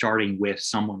period, starting with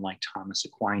someone like Thomas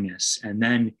Aquinas, and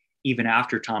then even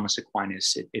after Thomas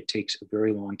Aquinas, it takes a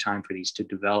very long time for these to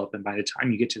develop. And by the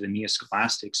time you get to the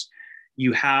Neo-Scholastics,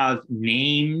 you have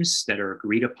names that are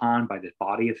agreed upon by the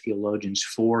body of theologians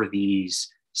for these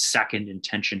second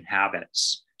intention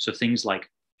habits. So things like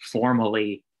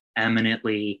formally,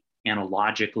 eminently,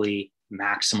 analogically,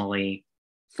 maximally.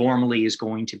 Formally is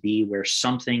going to be where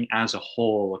something as a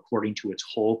whole, according to its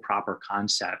whole proper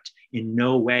concept, in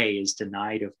no way is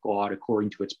denied of God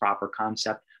according to its proper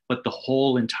concept, but the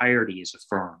whole entirety is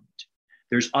affirmed.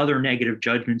 There's other negative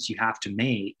judgments you have to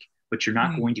make, but you're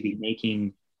not going to be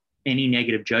making any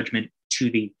negative judgment to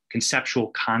the conceptual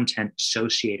content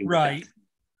associated with it.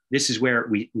 This is where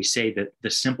we say that the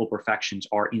simple perfections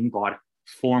are in God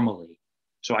formally.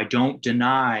 So I don't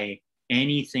deny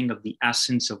anything of the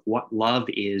essence of what love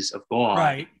is of God.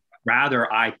 Right.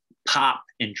 Rather, I pop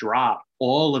and drop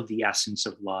all of the essence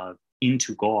of love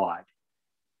into God.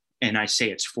 And I say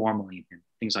it's formally and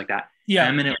things like that. Yeah.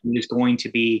 Eminently is going to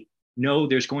be, no,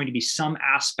 there's going to be some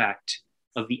aspect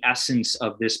of the essence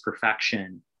of this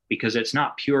perfection, because it's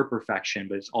not pure perfection,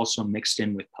 but it's also mixed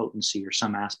in with potency or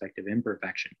some aspect of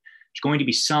imperfection. There's going to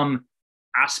be some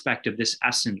aspect of this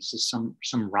essence,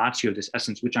 some ratio of this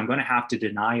essence, which I'm going to have to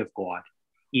deny of God.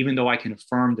 Even though I can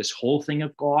affirm this whole thing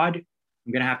of God,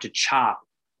 I'm going to have to chop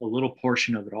a little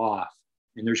portion of it off.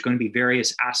 And there's going to be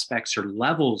various aspects or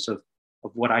levels of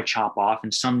what I chop off.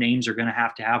 And some names are going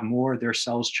to have more of their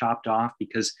cells chopped off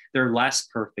because they're less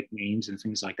perfect names and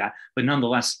things like that. But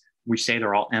nonetheless, we say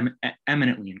they're all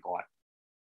eminently in God.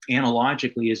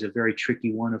 Analogically is a very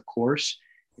tricky one, of course.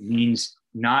 It means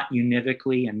not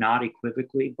univocally and not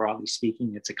equivocally. Broadly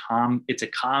speaking, it's a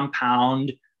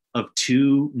compound of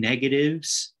two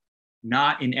negatives,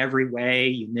 not in every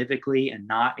way univocally and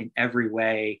not in every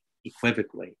way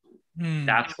equivocally.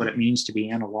 That's what it means to be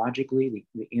analogically.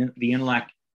 The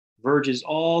intellect verges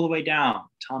all the way down.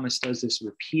 Thomas does this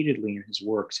repeatedly in his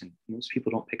works, and most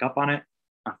people don't pick up on it.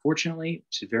 Unfortunately,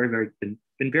 it's been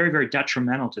very, very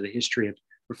detrimental to the history of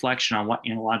reflection on what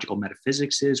analogical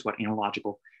metaphysics is, what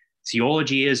analogical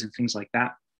theology is, and things like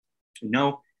that.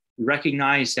 We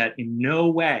recognize that in no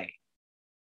way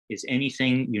is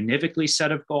anything univocally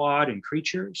said of God and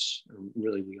creatures. Or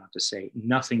really, we ought to say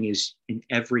nothing is in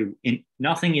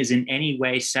any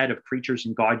way said of creatures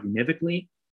and God univocally,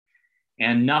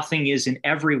 and nothing is in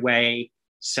every way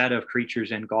said of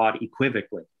creatures and God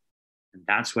equivocally. And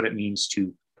that's what it means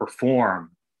to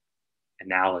perform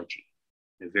analogy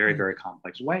in a very, very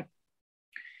complex way.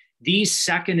 These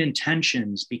second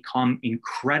intentions become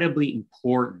incredibly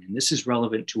important. And this is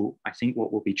relevant to, I think,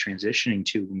 what we'll be transitioning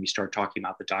to when we start talking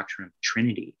about the doctrine of the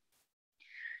Trinity.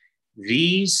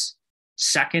 These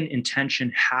second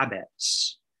intention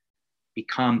habits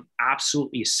become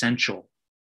absolutely essential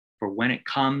for when it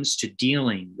comes to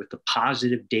dealing with the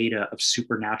positive data of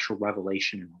supernatural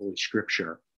revelation in Holy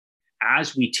Scripture.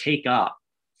 As we take up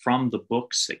from the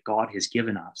books that God has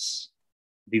given us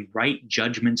the right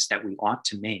judgments that we ought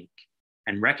to make,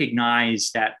 and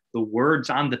recognize that the words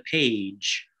on the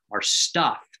page are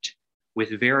stuffed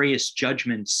with various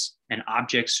judgments and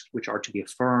objects which are to be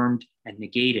affirmed and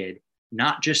negated,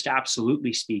 not just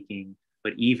absolutely speaking,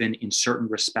 but even in certain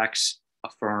respects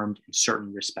affirmed, in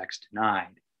certain respects denied.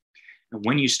 And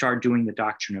when you start doing the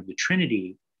doctrine of the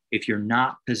Trinity, if you're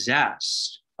not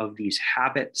possessed of these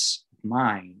habits of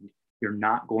mind, you're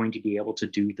not going to be able to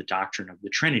do the doctrine of the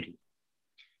Trinity.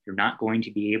 You're not going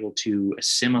to be able to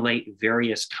assimilate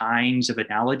various kinds of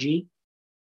analogy.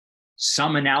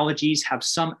 Some analogies have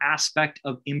some aspect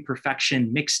of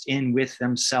imperfection mixed in with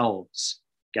themselves.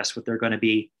 Guess what they're going to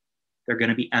be? They're going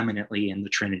to be eminently in the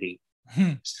Trinity.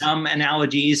 Some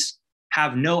analogies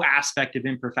have no aspect of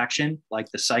imperfection,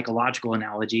 like the psychological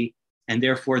analogy, and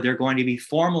therefore they're going to be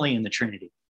formally in the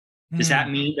Trinity. Does that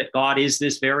mean that God is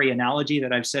this very analogy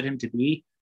that I've said him to be?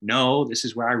 No, this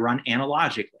is where I run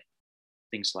analogically.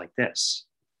 Things like this.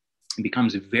 It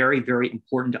becomes very, very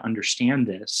important to understand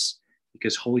this,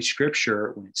 because Holy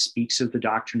Scripture, when it speaks of the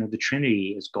doctrine of the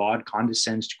Trinity, as God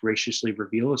condescends to graciously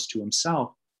reveal us to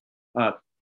himself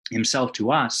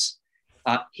to us,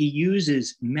 he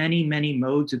uses many, many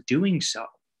modes of doing so,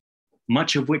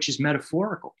 much of which is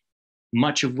metaphorical,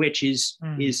 much of which is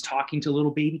talking to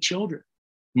little baby children,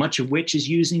 much of which is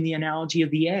using the analogy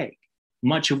of the egg,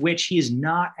 much of which he is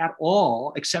not at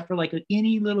all, except for like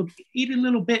any little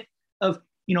bit of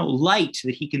light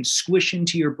that he can squish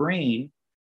into your brain.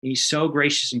 And he's so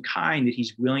gracious and kind that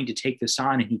he's willing to take this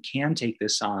on, and he can take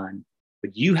this on.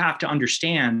 But you have to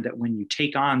understand that when you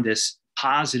take on this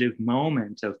positive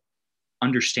moment of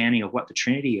understanding of what the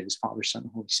Trinity is, Father, Son,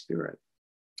 and Holy Spirit,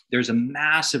 there's a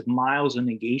massive miles of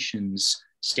negations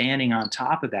standing on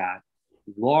top of that,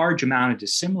 large amount of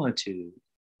dissimilitude.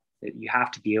 that you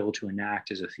have to be able to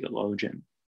enact as a theologian.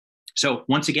 So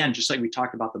once again, just like we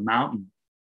talked about the mountain,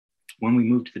 when we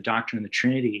move to the doctrine of the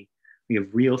Trinity, we have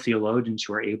real theologians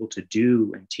who are able to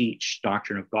do and teach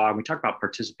doctrine of God. We talked about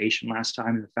participation last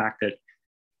time, and the fact that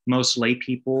most lay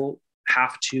people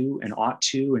have to and ought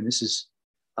to, and this is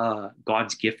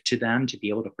God's gift to them to be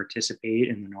able to participate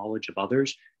in the knowledge of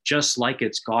others, just like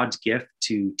it's God's gift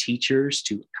to teachers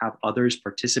to have others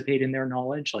participate in their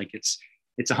knowledge. Like it's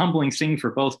a humbling thing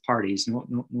for both parties.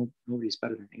 Nobody's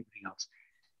better than anybody else.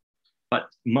 But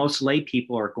most lay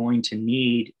people are going to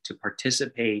need to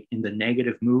participate in the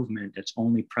negative movement that's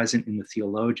only present in the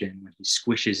theologian when he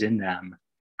squishes in them,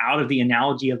 out of the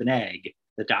analogy of an egg,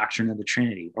 the doctrine of the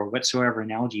Trinity, or whatsoever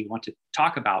analogy you want to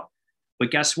talk about.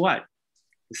 But guess what?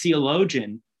 The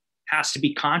theologian has to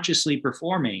be consciously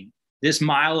performing this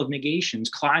mile of negations,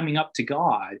 climbing up to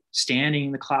God, standing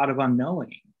in the cloud of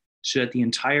unknowing, so that the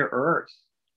entire earth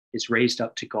is raised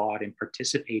up to God and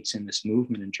participates in this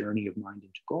movement and journey of mind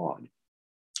into God.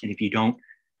 And if you don't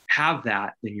have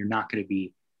that, then you're not going to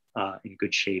be in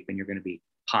good shape, and you're going to be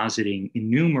positing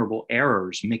innumerable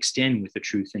errors mixed in with the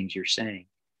true things you're saying.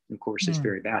 And of course, it's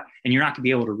very bad. And you're not going to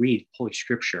be able to read Holy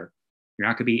Scripture. You're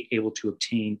not going to be able to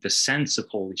obtain the sense of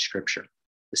Holy Scripture,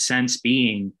 the sense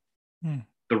being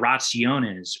the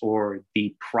rationes, or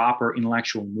the proper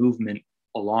intellectual movement,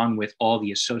 along with all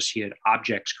the associated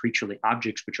objects, creaturely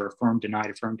objects, which are affirmed, denied,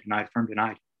 affirmed, denied, affirmed,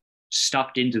 denied,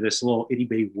 stuffed into this little itty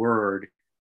bitty word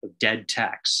of dead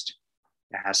text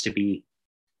that has to be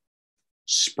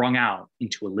sprung out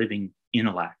into a living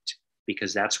intellect,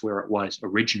 because that's where it was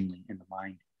originally in the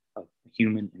mind of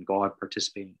human and God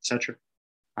participating, etc.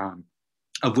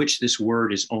 Of which this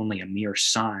word is only a mere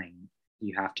sign.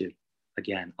 You have to,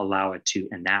 again, allow it to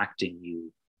enact in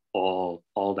you all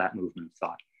that movement of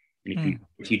thought. And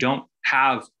if you don't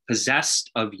have possessed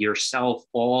of yourself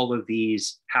all of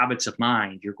these habits of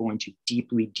mind, you're going to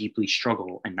deeply, deeply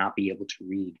struggle and not be able to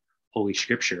read Holy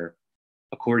Scripture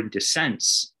according to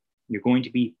sense. You're going to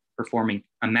be performing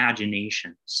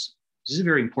imaginations. This is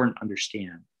very important to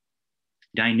understand.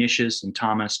 Dionysius and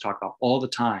Thomas talk about all the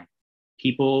time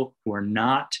people who are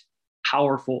not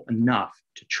powerful enough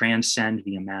to transcend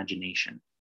the imagination.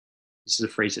 This is a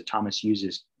phrase that Thomas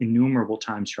uses innumerable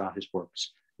times throughout his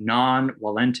works. Non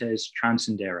volentes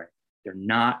transcendere. They're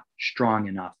not strong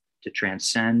enough to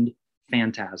transcend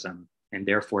phantasm, and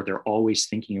therefore they're always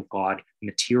thinking of God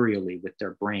materially with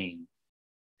their brain.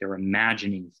 They're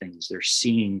imagining things, they're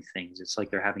seeing things. It's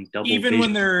like they're having double even vision.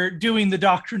 When they're doing the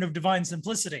doctrine of divine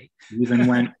simplicity. Even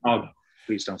when, oh,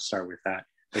 please don't start with that.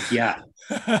 But yeah,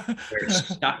 they're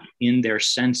stuck in their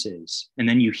senses. And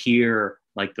then you hear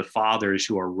like the fathers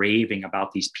who are raving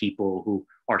about these people who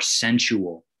are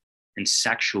sensual and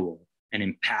sexual and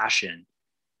impassioned.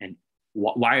 And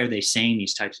why are they saying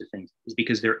these types of things? It's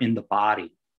because they're in the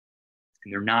body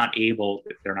and they're not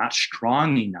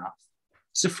strong enough.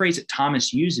 It's a phrase that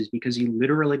Thomas uses because he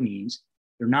literally means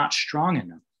they're not strong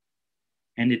enough.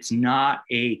 And it's not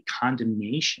a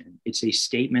condemnation. It's a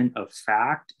statement of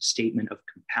fact, a statement of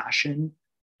compassion,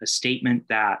 a statement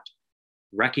that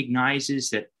recognizes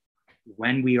that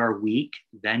when we are weak,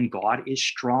 then God is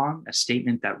strong, a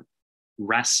statement that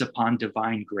rests upon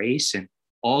divine grace and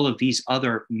all of these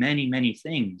other many, many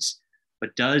things,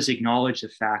 but does acknowledge the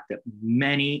fact that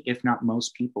many, if not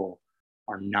most people,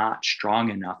 are not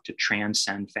strong enough to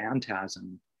transcend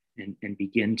phantasm and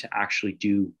begin to actually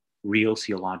do real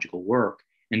theological work.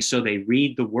 And so they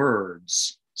read the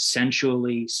words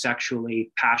sensually,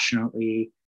 sexually,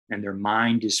 passionately, and their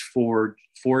mind is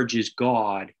forges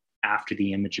God after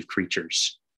the image of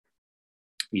creatures,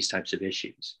 these types of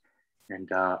issues. And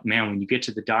man, when you get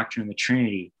to the doctrine of the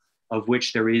Trinity, of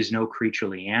which there is no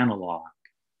creaturely analog,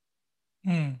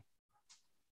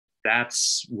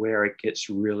 that's where it gets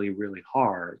really, really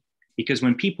hard. Because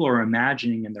when people are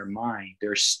imagining in their mind,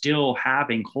 they're still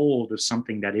having hold of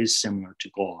something that is similar to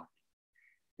God.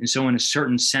 And so in a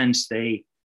certain sense, they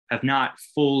have not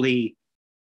fully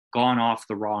gone off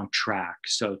the wrong track,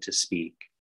 so to speak.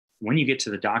 When you get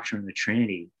to the doctrine of the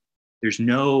Trinity, there's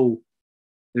no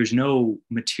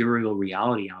material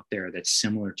reality out there that's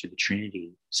similar to the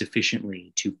Trinity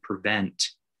sufficiently to prevent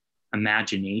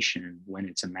imagination when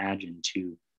it's imagined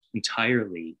to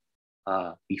entirely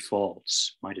be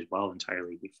false, might as well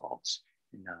entirely be false.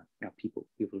 And people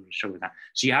will show that.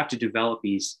 So you have to develop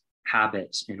these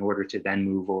habits in order to then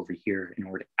move over here, in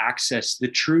order to access the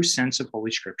true sense of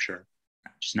Holy Scripture,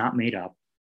 which is not made up,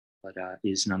 but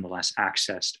is nonetheless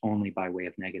accessed only by way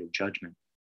of negative judgment,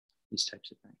 these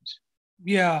types of things.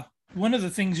 Yeah. One of the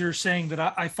things you're saying that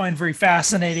I find very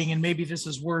fascinating, and maybe this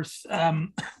is worth,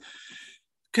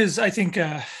 because I think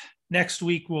next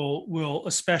week we'll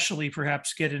especially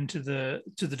perhaps get into the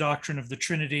doctrine of the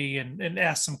Trinity and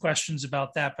ask some questions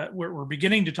about that. But we're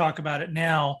beginning to talk about it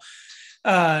now.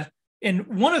 And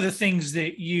one of the things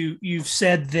that you've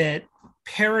said that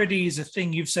parodies a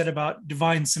thing you've said about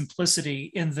divine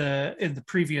simplicity in the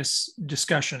previous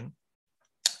discussion.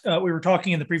 We were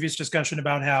talking in the previous discussion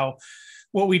about how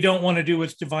what we don't want to do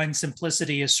with divine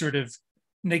simplicity is sort of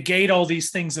negate all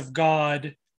these things of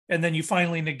God, and then you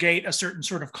finally negate a certain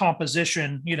sort of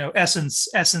composition, essence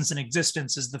and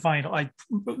existence is the final,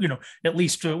 at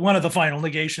least one of the final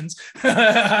negations.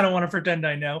 I don't want to pretend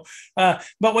I know. But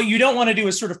what you don't want to do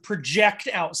is sort of project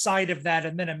outside of that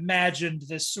and then imagine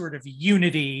this sort of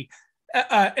unity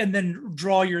and then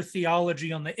draw your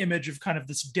theology on the image of kind of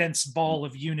this dense ball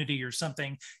of unity or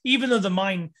something, even though the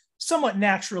mind somewhat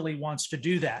naturally wants to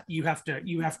do that. You have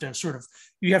to sort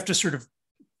of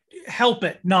help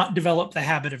it not develop the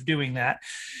habit of doing that.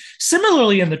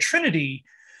 Similarly, in the Trinity,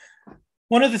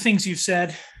 one of the things you've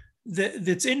said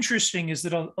that's interesting is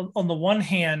that on the one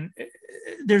hand,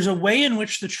 there's a way in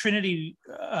which the Trinity,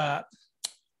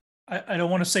 I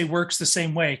don't want to say works the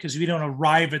same way because we don't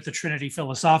arrive at the Trinity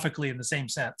philosophically in the same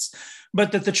sense,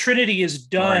 but that the Trinity is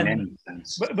done.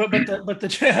 But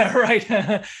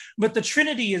the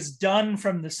Trinity is done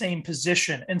from the same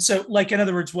position, and so, like, in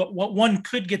other words, what one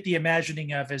could get the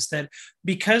imagining of is that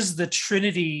because the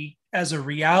Trinity as a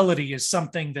reality is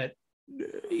something that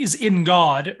is in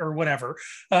God or whatever,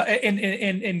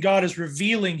 and God is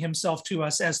revealing Himself to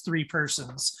us as three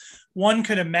persons, one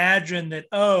could imagine that,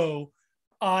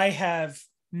 I have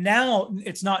now,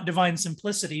 it's not divine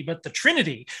simplicity, but the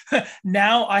Trinity.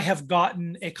 Now I have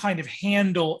gotten a kind of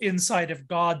handle inside of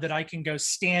God that I can go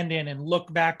stand in and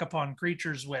look back upon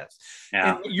creatures with. Yeah.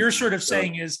 And what you're sort of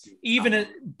saying is even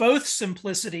both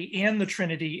simplicity and the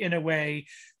Trinity, in a way,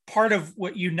 part of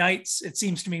what unites, it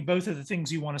seems to me, both of the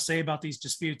things you want to say about these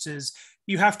disputes is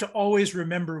you have to always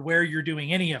remember where you're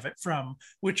doing any of it from,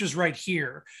 which is right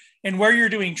here. And where you're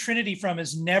doing Trinity from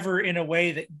is never in a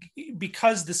way that,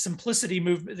 because the simplicity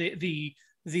movement, the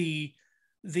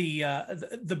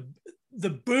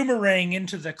boomerang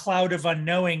into the cloud of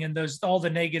unknowing and all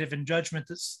the negative and judgment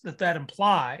that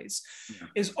implies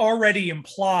is already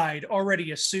implied,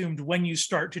 already assumed when you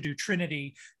start to do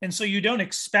Trinity. And so you don't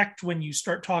expect when you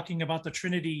start talking about the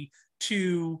Trinity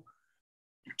to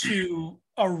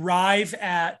arrive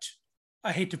at,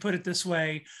 I hate to put it this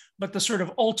way, but the sort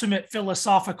of ultimate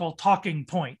philosophical talking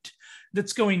point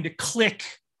that's going to click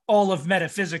all of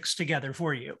metaphysics together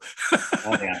for you.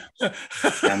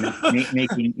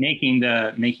 Making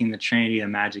the Trinity a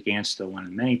magic answer to one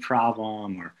of many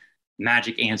problem, or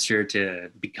magic answer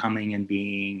to becoming and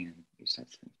being, and these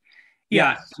types of things.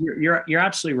 Yeah, you're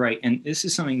absolutely right, and this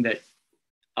is something that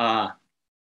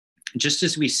just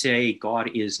as we say God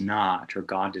is not, or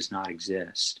God does not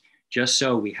exist, just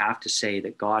so we have to say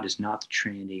that God is not the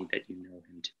Trinity that you know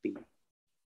Him to be.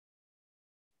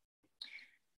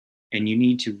 And you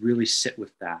need to really sit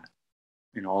with that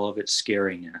and all of its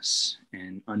scariness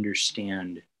and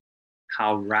understand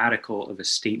how radical of a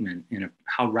statement and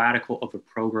how radical of a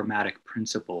programmatic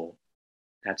principle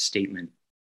that statement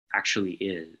actually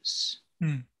is.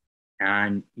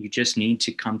 And you just need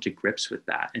to come to grips with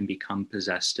that and become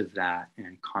possessed of that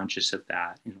and conscious of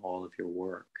that in all of your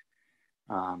work.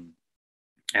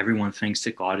 Everyone thinks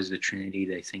that God is the Trinity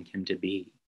they think Him to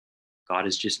be. God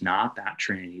is just not that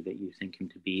Trinity that you think Him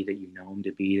to be, that you know Him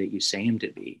to be, that you say Him to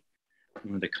be.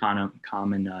 One of the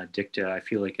common dicta, I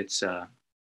feel like it's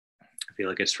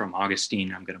from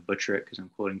Augustine. I'm going to butcher it because I'm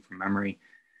quoting from memory.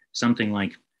 Something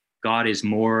like, God is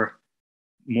more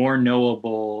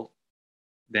knowable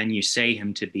than you say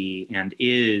Him to be, and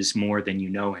is more than you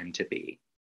know Him to be.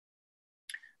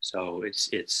 So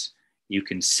it's you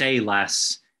can say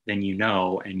less than you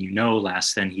know, and you know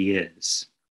less than He is.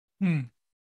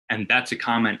 And that's a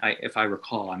comment, if I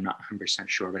recall, I'm not 100%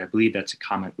 sure, but I believe that's a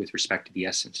comment with respect to the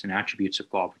essence and attributes of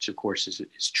God, which of course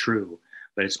is true,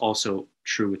 but it's also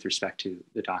true with respect to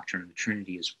the doctrine of the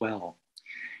Trinity as well.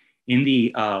 In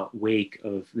the wake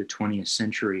of the 20th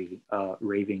century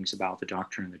ravings about the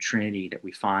doctrine of the Trinity that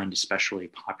we find especially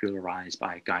popularized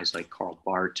by guys like Karl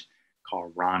Barth,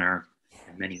 Karl Rahner,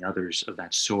 and many others of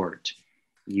that sort,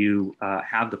 you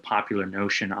have the popular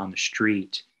notion on the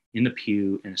street, in the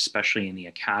pew, and especially in the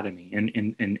academy,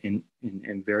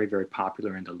 and very, very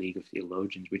popular in the League of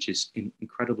Theologians, which is an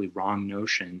incredibly wrong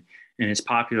notion, and it's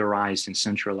popularized and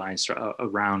centralized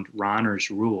around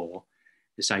Rahner's rule,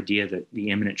 this idea that the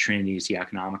immanent Trinity is the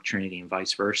economic Trinity and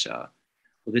vice versa.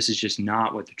 Well, this is just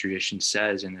not what the tradition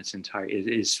says, and it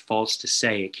is false to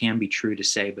say. It can be true to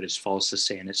say, but it's false to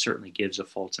say, and it certainly gives a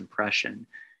false impression.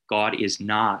 God is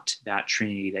not that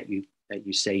Trinity that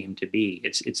you say him to be.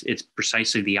 It's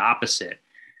precisely the opposite.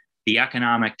 The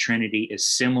economic Trinity is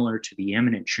similar to the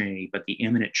immanent Trinity, but the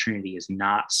immanent Trinity is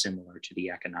not similar to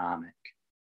the economic.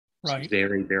 Right. It's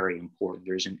very, very important.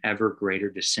 There's an ever greater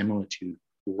dissimilitude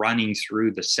running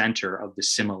through the center of the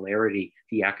similarity,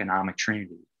 the economic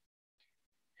Trinity.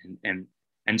 And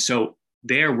so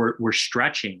there we're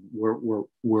stretching, we're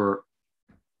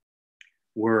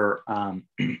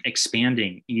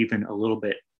expanding even a little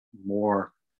bit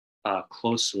more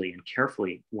closely and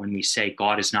carefully when we say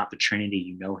God is not the Trinity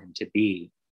you know him to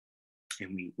be.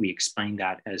 And we explain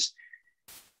that as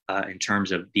in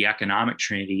terms of the economic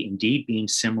Trinity indeed being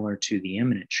similar to the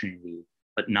immanent Trinity,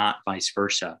 but not vice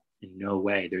versa. In no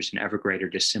way. There's an ever greater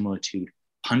dissimilitude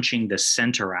punching the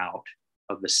center out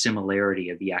of the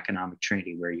similarity of the economic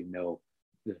Trinity, where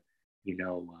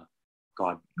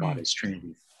God is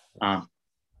Trinity. If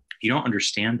you don't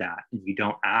understand that and you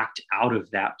don't act out of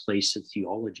that place of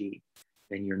theology,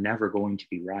 then you're never going to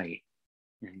be right,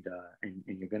 and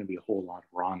you're going to be a whole lot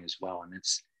wrong as well. And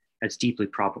that's deeply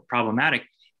problematic.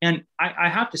 And I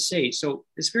have to say, so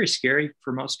it's very scary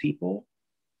for most people.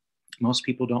 Most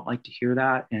people don't like to hear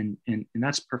that, and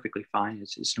that's perfectly fine.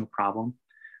 It's no problem.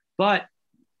 But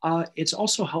it's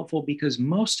also helpful because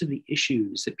most of the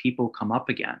issues that people come up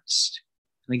against,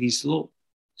 like these little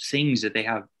things that they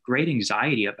have great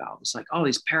anxiety about, it's like, oh,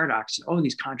 these paradoxes, oh,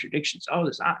 these contradictions, oh,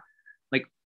 this, like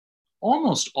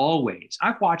almost always,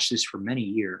 I've watched this for many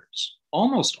years,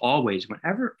 almost always,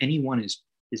 whenever anyone is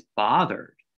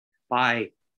bothered by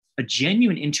a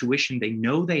genuine intuition they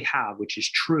know they have, which is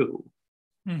true,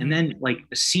 and then like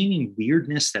a seeming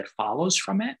weirdness that follows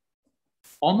from it,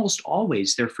 almost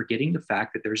always they're forgetting the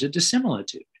fact that there's a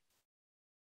dissimilitude.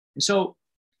 And so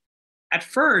at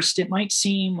first it might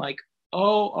seem like,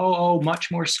 oh, much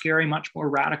more scary, much more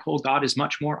radical. God is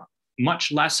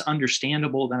much less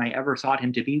understandable than I ever thought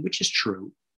him to be, which is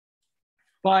true.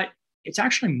 But it's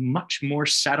actually much more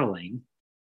settling,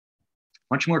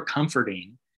 much more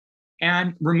comforting,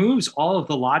 and removes all of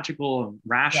the logical and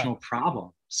rational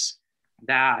problems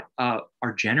that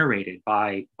are generated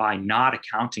by not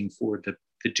accounting for the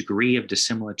degree of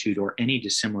dissimilitude or any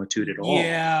dissimilitude at all.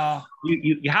 Yeah.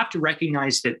 You have to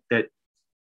recognize that.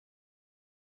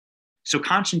 So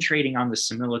concentrating on the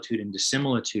similitude and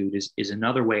dissimilitude is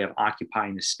another way of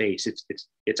occupying the space.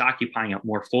 It's occupying it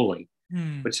more fully,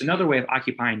 but it's another way of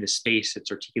occupying the space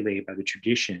that's articulated by the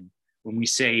tradition when we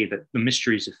say that the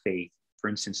mysteries of faith,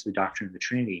 for instance, the doctrine of the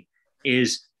Trinity,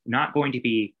 is not going to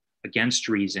be against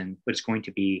reason, but it's going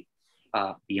to be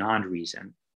beyond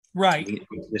reason. Right.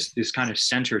 This kind of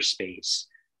center space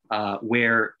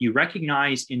where you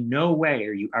recognize in no way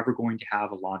are you ever going to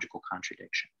have a logical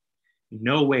contradiction. In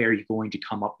no way are you going to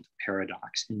come up with a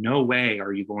paradox. In no way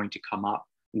are you going to come up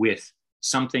with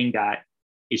something that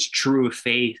is true of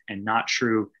faith and not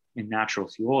true in natural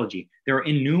theology. There are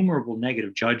innumerable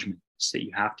negative judgments that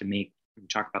you have to make when we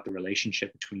talk about the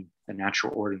relationship between the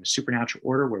natural order and the supernatural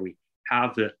order, where we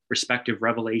have the respective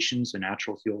revelations, the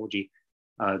natural theology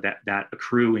that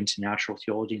accrue into natural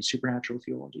theology and supernatural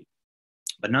theology.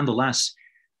 But nonetheless,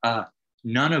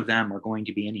 none of them are going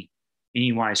to be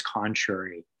any wise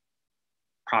contrary,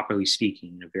 properly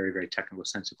speaking, in a very, very technical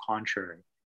sense of contrary.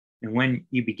 And when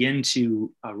you begin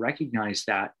to recognize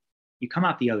that, you come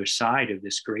out the other side of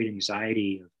this great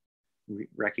anxiety of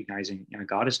recognizing,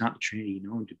 God is not the Trinity you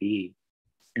know him to be.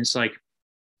 And it's like,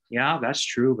 yeah, that's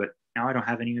true, but now I don't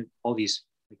have all these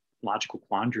logical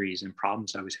quandaries and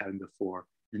problems I was having before.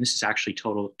 And this is actually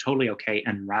totally okay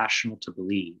and rational to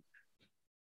believe.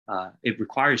 It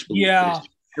requires belief, but it's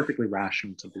perfectly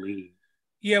rational to believe.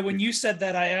 Yeah, when you said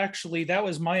that, that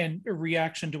was my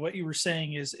reaction to what you were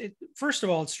saying. First of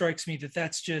all, it strikes me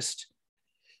that's just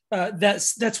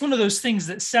that's one of those things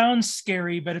that sounds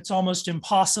scary, but it's almost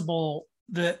impossible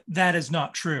that is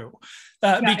not true.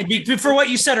 For what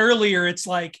you said earlier, it's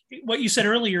like what you said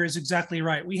earlier is exactly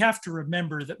right. We have to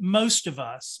remember that most of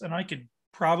us, and I could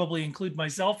probably include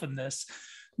myself in this,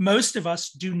 most of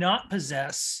us do not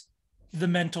possess the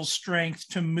mental strength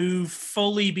to move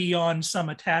fully beyond some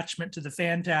attachment to the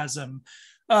phantasm.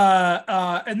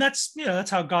 And that's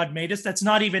how God made us. That's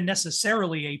not even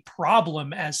necessarily a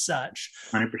problem as such.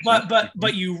 100%.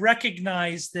 But you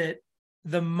recognize that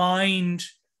the mind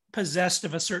possessed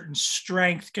of a certain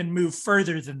strength can move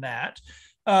further than that.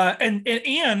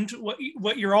 And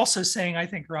what you're also saying, I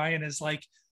think, Ryan, is like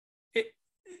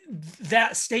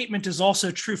that statement is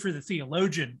also true for the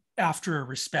theologian after a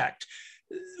respect.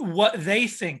 What they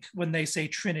think when they say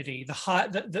Trinity,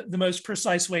 the most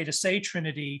precise way to say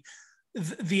Trinity,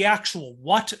 the actual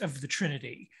what of the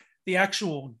Trinity, the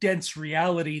actual dense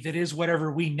reality that is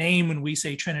whatever we name when we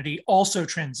say Trinity also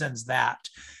transcends that.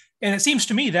 And it seems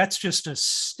to me that's just a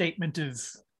statement of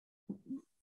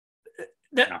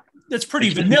that. That's pretty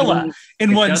vanilla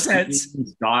in one sense.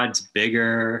 God's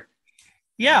bigger.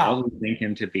 Yeah, all we think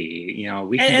him to be. You know,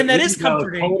 we can, and that is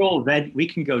comforting. We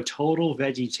can go total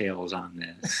Veggie Tales on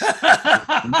this.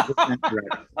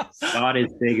 God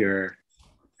is bigger,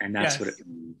 and that's what it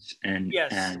means. And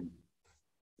yeah,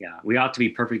 we ought to be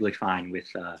perfectly fine with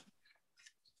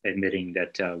admitting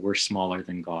that we're smaller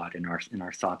than God, and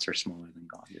our thoughts are smaller than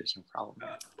God. There's no problem.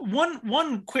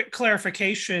 One quick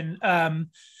clarification.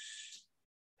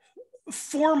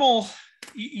 Formal,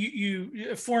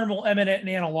 formal, eminent, and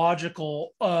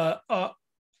analogical, as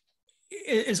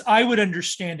I would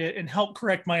understand it, and help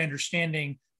correct my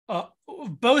understanding,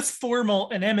 both formal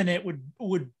and eminent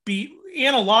would be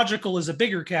analogical is a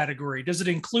bigger category. Does it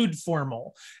include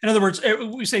formal? In other words,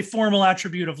 we say formal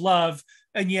attribute of love,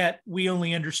 and yet we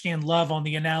only understand love on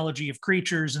the analogy of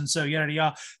creatures, and so yada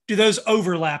yada. Do those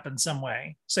overlap in some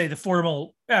way? Say the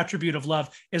formal attribute of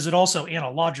love, is it also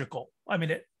analogical? I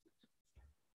mean,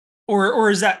 or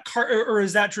is that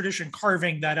tradition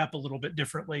carving that up a little bit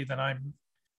differently than I'm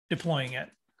deploying it?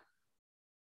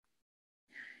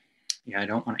 Yeah, I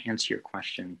don't want to answer your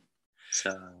question. It's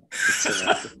a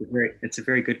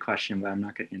very good question, but I'm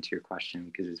not going to answer your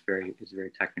question because it's very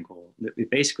technical. It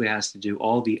basically has to do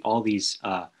all these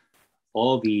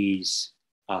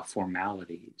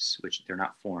formalities, which they're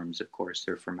not forms, of course,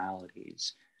 they're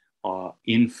formalities,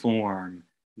 inform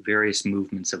various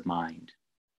movements of mind,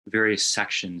 various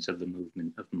sections of the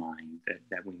movement of mind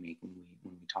that we make when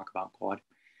we talk about God.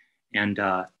 And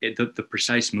the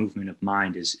precise movement of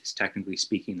mind is technically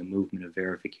speaking the movement of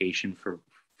verification for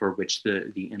which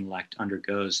the intellect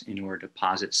undergoes in order to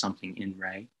posit something in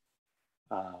re.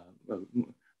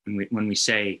 When we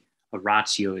say a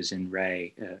ratio is in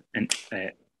re,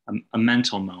 a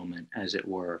mental moment, as it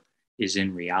were, is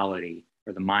in reality,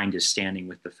 or the mind is standing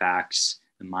with the facts,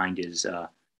 the mind is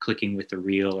clicking with the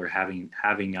real, or having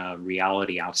a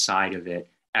reality outside of it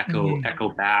echo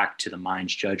back to the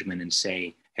mind's judgment and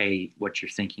say, hey, what you're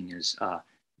thinking is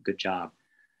good job.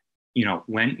 You know,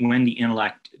 when the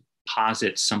intellect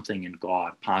posits something in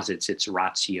God, posits its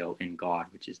ratio in God,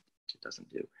 which it doesn't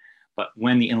do. But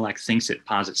when the intellect thinks it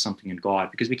posits something in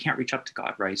God, because we can't reach up to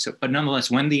God, right? So, but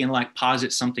nonetheless, when the intellect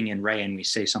posits something in re and we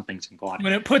say something's in God,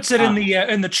 when it puts it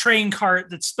in the train cart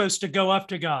that's supposed to go up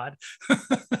to God,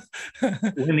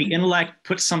 when the intellect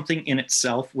puts something in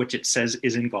itself, which it says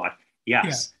is in God,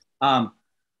 yes,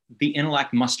 the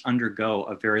intellect must undergo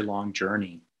a very long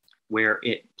journey where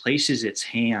it places its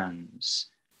hands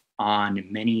on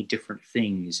many different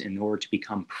things in order to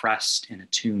become pressed and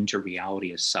attuned to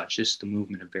reality as such. This is the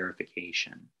movement of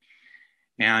verification.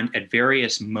 And at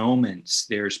various moments,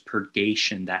 there's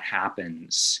purgation that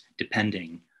happens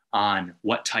depending on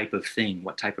what type of thing,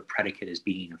 what type of predicate is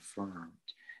being affirmed.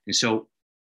 And so,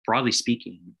 broadly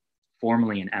speaking,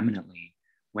 formally and eminently,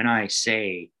 when I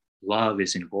say love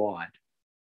is in God,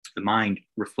 the mind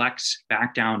reflects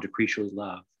back down to creaturely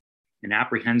love and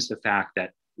apprehends the fact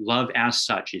that love as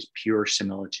such is pure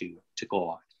similitude to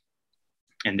God.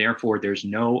 And therefore, there's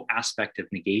no aspect of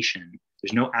negation,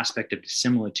 there's no aspect of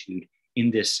dissimilitude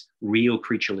in this real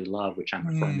creaturely love, which I'm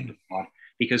affirming to God,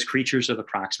 because creatures are the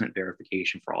proximate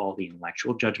verification for all the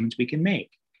intellectual judgments we can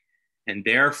make. And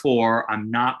therefore, I'm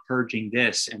not purging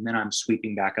this, and then I'm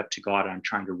sweeping back up to God, and I'm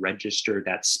trying to register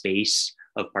that space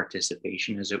of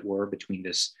participation, as it were, between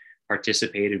this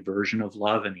participated version of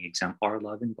love and the exemplar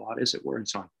love in God, as it were. And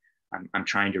so I'm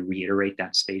trying to reiterate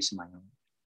that space in my own.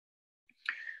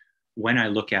 When I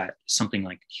look at something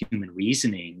like human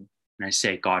reasoning, and I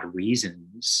say God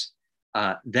reasons,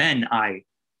 then I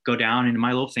go down into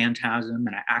my little phantasm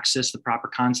and I access the proper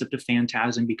concept of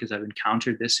phantasm because I've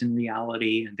encountered this in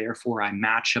reality. And therefore I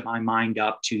match my mind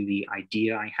up to the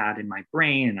idea I had in my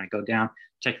brain. And I go down,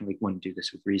 technically wouldn't do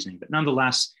this with reasoning, but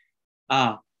nonetheless,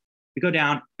 we go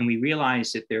down and we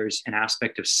realize that there's an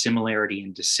aspect of similarity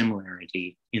and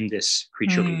dissimilarity in this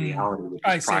creaturely reality, which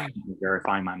is practically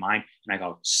verifying my mind. And I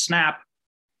go, snap.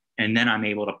 And then I'm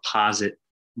able to posit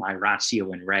my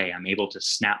ratio in re. I'm able to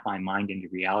snap my mind into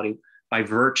reality by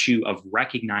virtue of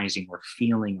recognizing or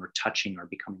feeling or touching or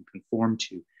becoming conformed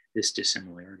to this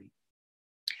dissimilarity.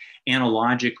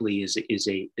 Analogically is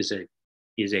a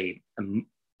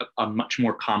much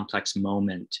more complex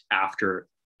moment after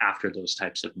those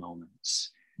types of moments.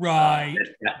 Right.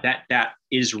 That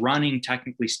is running,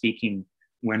 technically speaking,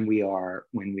 when we are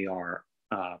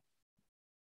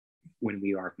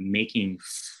making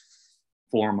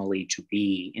formally to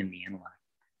be in the intellect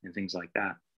and things like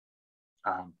that.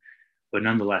 But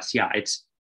nonetheless, yeah,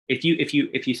 if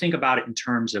you think about it in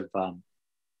terms of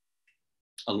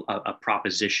a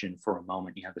proposition for a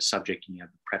moment, you have the subject and you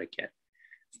have the predicate.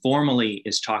 Formally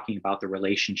is talking about the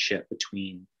relationship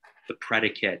between the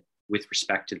predicate with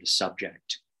respect to the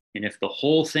subject. And if the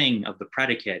whole thing of the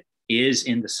predicate is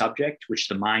in the subject, which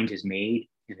the mind has made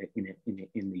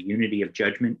in the unity of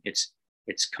judgment,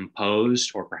 it's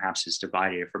composed, or perhaps it's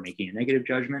divided for making a negative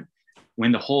judgment.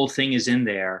 When the whole thing is in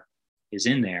there,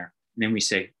 then we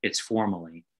say it's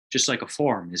formally, just like a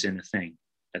form is in a thing.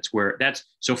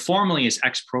 So formally is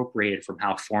expropriated from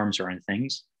how forms are in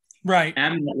things. Right.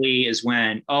 Eminently is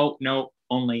when, oh, no,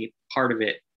 only part of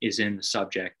it is in the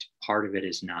subject, part of it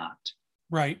is not.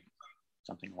 Right.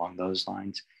 Something along those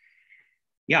lines.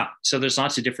 Yeah, so there's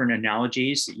lots of different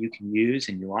analogies that you can use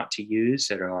and you ought to use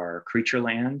that are creature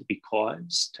land,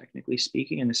 because technically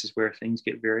speaking, and this is where things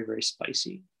get very, very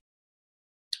spicy.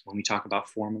 When we talk about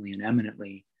formally and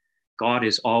eminently, God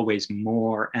is always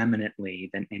more eminently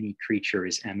than any creature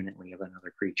is eminently of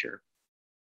another creature.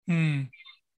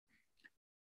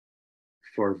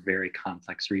 For very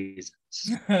complex reasons.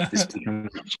 This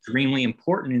becomes extremely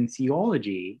important in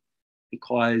theology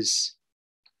because,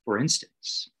 for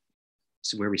instance,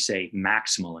 this is where we say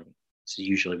maximally. This is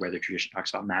usually where the tradition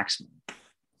talks about maximally.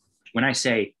 When I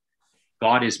say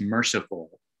God is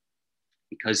merciful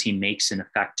because he makes an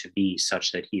effect to be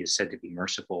such that he is said to be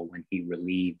merciful when he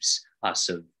relieves us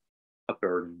of a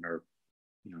burden or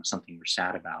something we're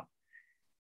sad about.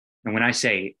 And when I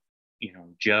say,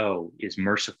 Joe is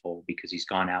merciful because he's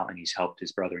gone out and he's helped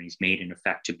his brother and he's made an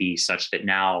effect to be such that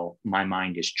now my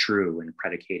mind is true in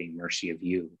predicating mercy of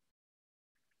you.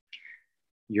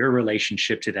 Your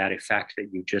relationship to that effect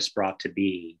that you just brought to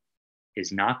be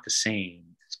is not the same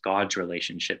as God's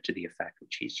relationship to the effect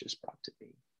which he's just brought to be.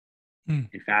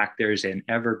 In fact, there's an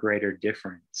ever greater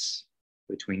difference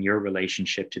between your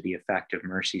relationship to the effect of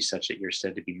mercy such that you're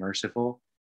said to be merciful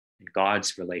and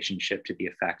God's relationship to the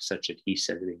effect such that he's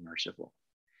said to be merciful.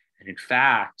 And in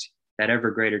fact, that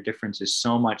ever greater difference is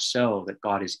so much so that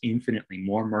God is infinitely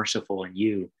more merciful in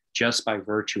you just by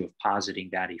virtue of positing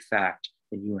that effect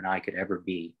than you and I could ever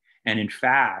be. And in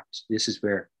fact, this is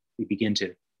where we begin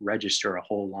to register a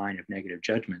whole line of negative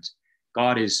judgments.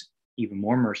 God is even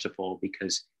more merciful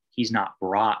because he's not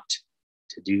brought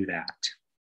to do that.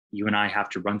 You and I have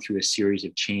to run through a series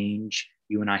of change.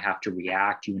 You and I have to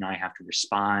react. You and I have to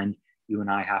respond. You and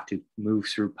I have to move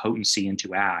through potency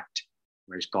into act,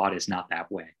 whereas God is not that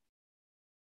way.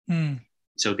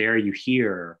 So there you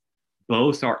hear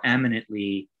both are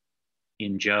eminently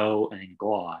in Joe and in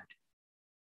God,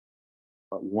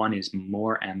 but one is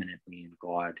more eminently in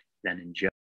God than in Joe.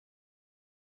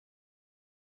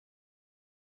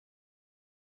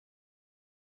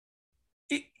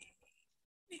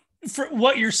 For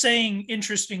what you're saying,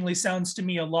 interestingly, sounds to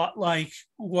me a lot like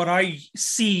what I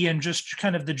see in just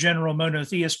kind of the general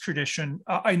monotheist tradition.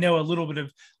 I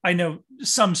know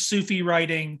some Sufi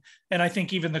writing, and I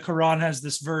think even the Quran has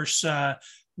this verse,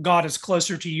 God is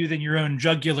closer to you than your own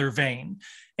jugular vein.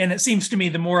 And it seems to me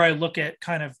the more I look at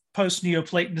kind of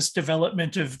post-Neoplatonist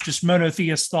development of just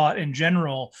monotheist thought in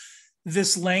general,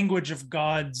 this language of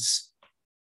God's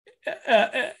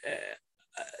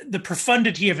the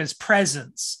profundity of his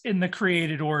presence in the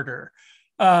created order,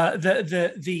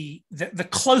 the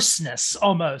closeness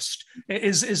almost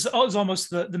is almost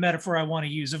the metaphor I want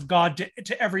to use of God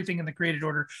to everything in the created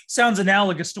order. Sounds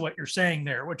analogous to what you're saying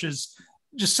there, which is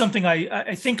just something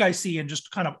I think I see in just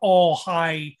kind of all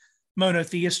high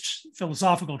monotheist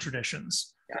philosophical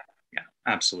traditions. Yeah,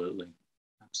 absolutely.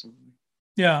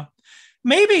 Yeah,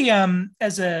 maybe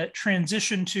as a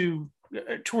transition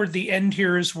toward the end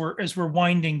here, as we're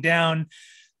winding down,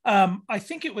 I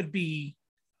think it would be,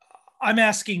 I'm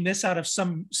asking this out of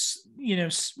some,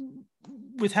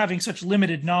 with having such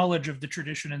limited knowledge of the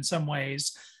tradition in some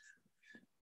ways.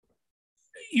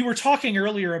 You were talking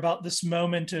earlier about this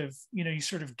moment of, you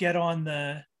sort of get on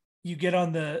the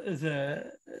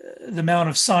Mount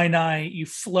of Sinai, you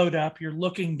float up, you're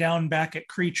looking down back at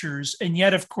creatures, and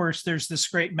yet, of course, there's this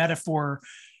great metaphor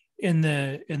in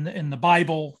the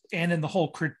Bible and in the whole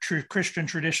Christian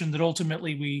tradition that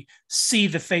ultimately we see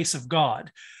the face of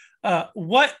God.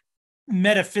 What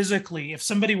metaphysically, if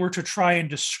somebody were to try and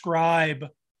describe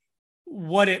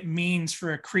what it means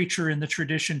for a creature in the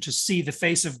tradition to see the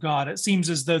face of God, it seems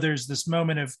as though there's this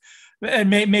moment of, and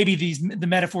maybe the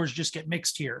metaphors just get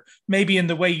mixed here. Maybe in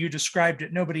the way you described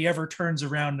it, nobody ever turns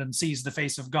around and sees the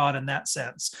face of God in that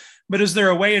sense. But is there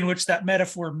a way in which that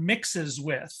metaphor mixes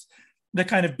with the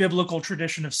kind of biblical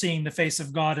tradition of seeing the face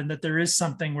of God, and that there is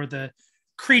something where the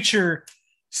creature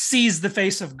sees the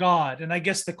face of God. And I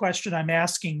guess the question I'm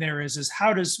asking there is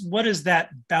what does that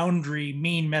boundary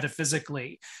mean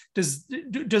metaphysically? Does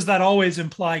that always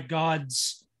imply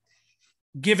God's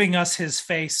giving us his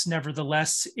face,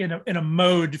 nevertheless, in a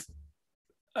mode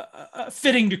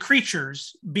fitting to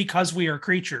creatures because we are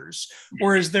creatures?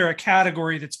 Or is there a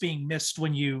category that's being missed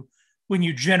when you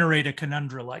generate a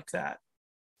conundrum like that?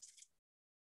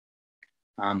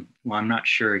 Well, I'm not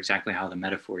sure exactly how the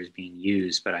metaphor is being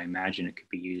used, but I imagine it could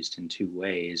be used in two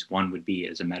ways. One would be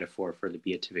as a metaphor for the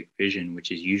beatific vision,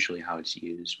 which is usually how it's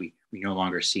used. We no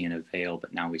longer see in a veil,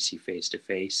 but now we see face to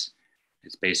face.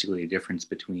 It's basically a difference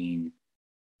between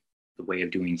the way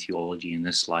of doing theology in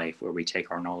this life, where we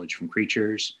take our knowledge from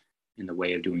creatures, and the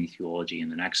way of doing theology in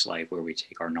the next life, where we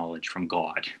take our knowledge from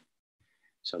God.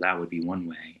 So that would be one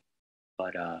way.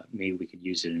 But maybe we could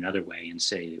use it another way and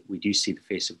say that we do see the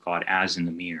face of God as in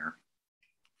the mirror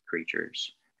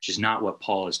creatures, which is not what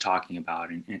Paul is talking about.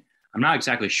 And I'm not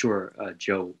exactly sure,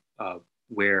 Joe,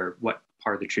 what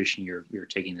part of the tradition you're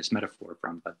taking this metaphor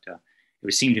from, but it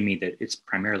would seem to me that it's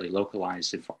primarily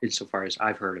localized insofar as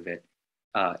I've heard of it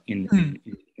in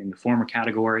the former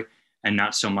category, and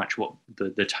not so much what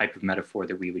the type of metaphor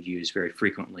that we would use very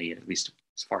frequently, at least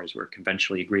as far as we're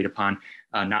conventionally agreed upon,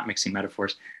 not mixing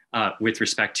metaphors, with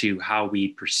respect to how we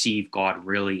perceive God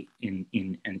really in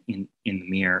the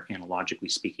mirror, analogically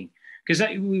speaking. Because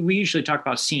we usually talk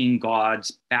about seeing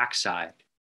God's backside,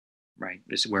 right?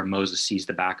 This is where Moses sees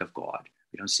the back of God.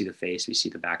 We don't see the face, we see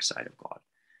the backside of God.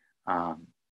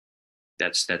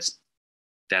 That's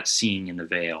seeing in the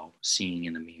veil, seeing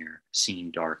in the mirror,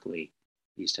 seeing darkly,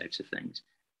 these types of things.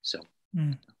 So.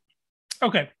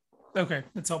 Okay,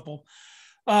 that's helpful.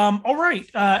 All right.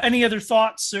 Any other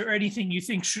thoughts or anything you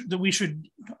think that we should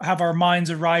have our minds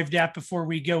arrived at before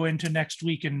we go into next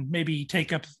week and maybe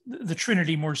take up the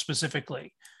Trinity more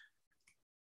specifically?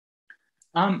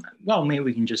 Well, maybe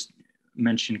we can just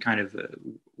mention kind of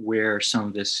where some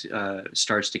of this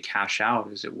starts to cash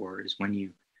out, as it were, is when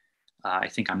you, I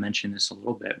think I mentioned this a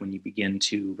little bit, when you begin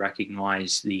to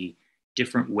recognize the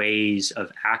different ways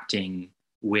of acting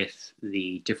with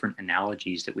the different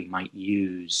analogies that we might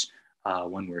use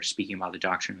when we're speaking about the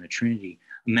doctrine of the Trinity,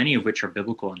 many of which are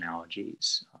biblical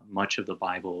analogies. Much of the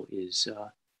Bible is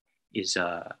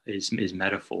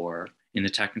metaphor in the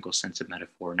technical sense of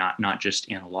metaphor, not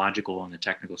just analogical in the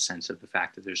technical sense of the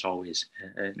fact that there's always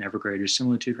an ever greater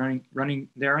similitude running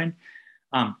therein.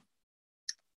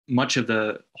 Much of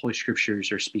the Holy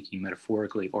Scriptures are speaking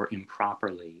metaphorically or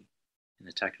improperly, in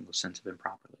the technical sense of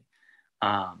improperly.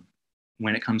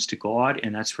 When it comes to God,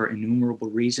 and that's for innumerable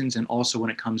reasons, and also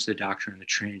when it comes to the doctrine of the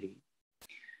Trinity.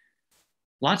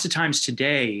 Lots of times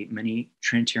today, many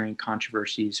Trinitarian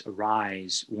controversies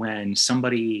arise when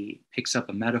somebody picks up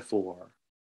a metaphor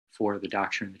for the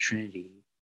doctrine of the Trinity,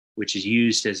 which is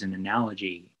used as an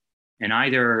analogy, and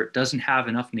either doesn't have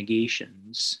enough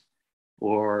negations,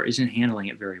 or isn't handling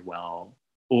it very well,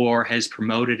 or has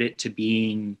promoted it to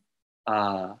being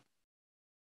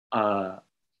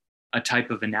a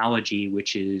type of analogy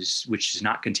which does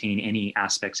not contain any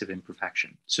aspects of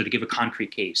imperfection. So to give a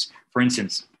concrete case, for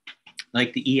instance,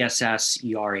 like the ESS,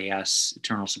 ERAS,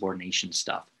 eternal subordination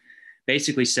stuff,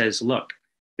 basically says, look,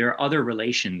 there are other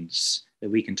relations that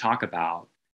we can talk about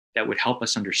that would help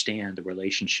us understand the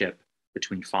relationship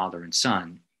between Father and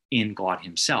Son in God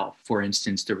himself. For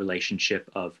instance, the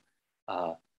relationship of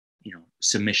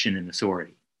submission and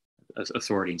authority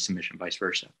and submission, vice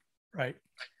versa. Right.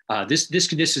 This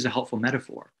is a helpful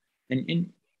metaphor,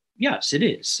 and yes, it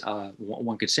is.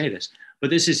 One could say this, but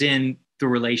this is in the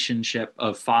relationship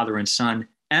of Father and Son,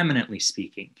 eminently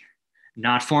speaking,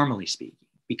 not formally speaking,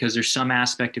 because there's some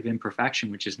aspect of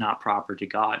imperfection which is not proper to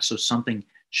God. So something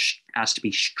has to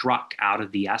be struck out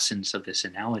of the essence of this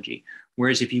analogy.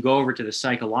 Whereas if you go over to the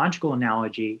psychological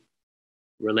analogy,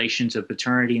 relations of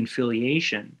paternity and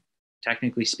filiation,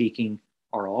 technically speaking,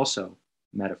 are also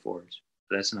metaphors.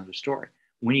 But that's another story.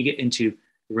 When you get into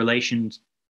the relations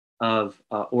of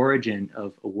origin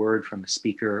of a word from a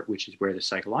speaker, which is where the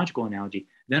psychological analogy,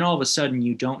 then all of a sudden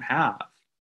you don't have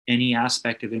any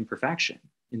aspect of imperfection,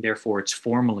 and therefore it's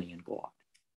formally in God.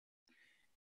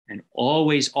 And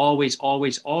always, always,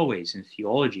 always, always in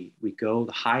theology, we go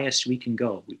the highest we can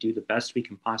go. We do the best we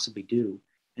can possibly do,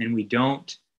 and we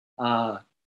don't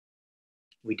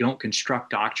construct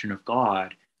doctrine of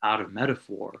God out of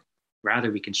metaphor.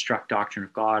 Rather, we construct doctrine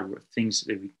of God with things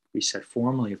that we said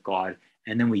formally of God,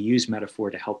 and then we use metaphor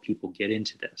to help people get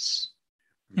into this.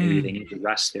 Maybe they need to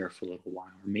rest there for a little while,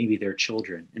 or maybe they're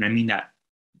children. And I mean that,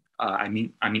 I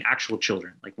mean actual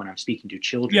children, like when I'm speaking to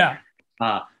children. Yeah.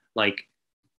 What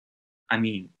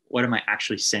am I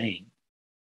actually saying?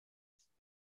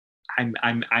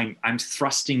 I'm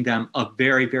thrusting them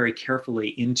very, very carefully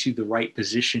into the right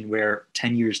position where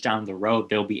 10 years down the road,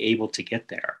 they'll be able to get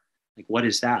there. Like, what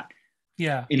is that?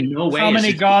 Yeah. In no way. How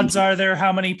many gods are there?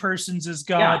 How many persons is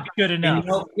God? Yeah. Good enough.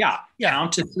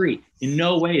 Count to 3. In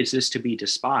no way is this to be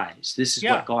despised. This is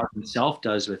what God himself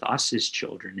does with us as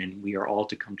children, and we are all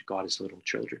to come to God as little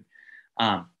children.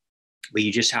 But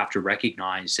you just have to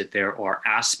recognize that there are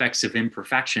aspects of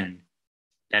imperfection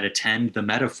that attend the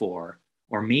metaphor,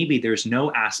 or maybe there's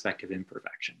no aspect of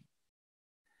imperfection.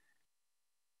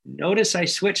 Notice I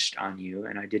switched on you,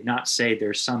 and I did not say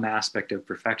there's some aspect of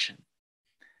perfection.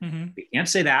 Mm-hmm. We can't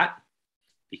say that,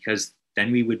 because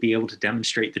then we would be able to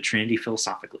demonstrate the Trinity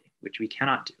philosophically, which we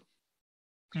cannot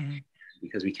do. Mm-hmm.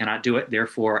 Because we cannot do it.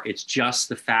 Therefore, it's just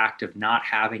the fact of not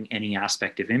having any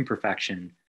aspect of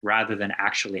imperfection rather than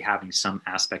actually having some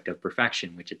aspect of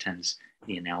perfection, which attends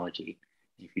the analogy.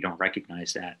 If you don't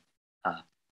recognize that,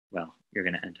 well, you're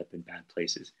going to end up in bad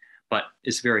places. But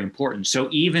it's very important. So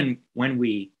even when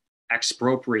we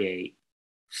expropriate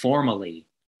formally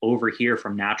over here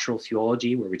from natural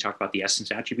theology, where we talk about the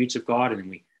essence attributes of God, and then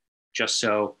we just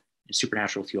so in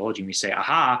supernatural theology, we say,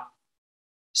 aha,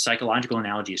 psychological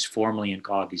analogy is formally in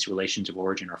God. These relations of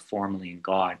origin are formally in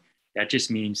God. That just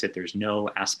means that there's no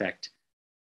aspect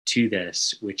to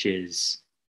this which is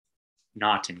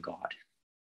not in God.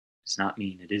 Does not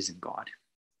mean it is in God.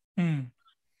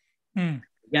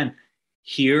 Again,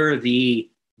 here the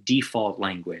default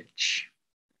language,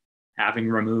 having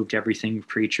removed everything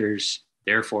creatures,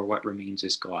 therefore what remains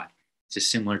is God. It's a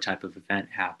similar type of event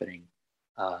happening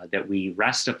that we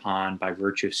rest upon by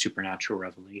virtue of supernatural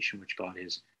revelation, which God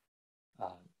is,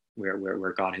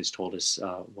 where God has told us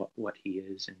what He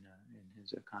is and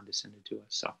has condescended to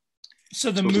us.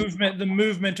 So the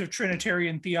movement of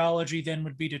Trinitarian theology then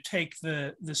would be to take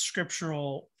the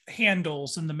scriptural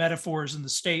handles and the metaphors and the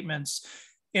statements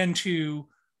and to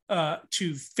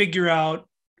figure out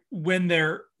when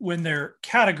they're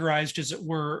categorized, as it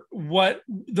were, what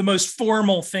the most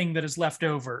formal thing that is left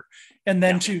over, and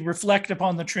then to reflect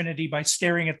upon the Trinity by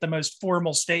staring at the most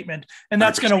formal statement. And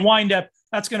that's going to wind up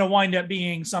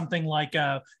being something like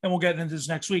and we'll get into this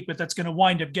next week, but that's going to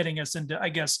wind up getting us into, I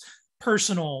guess,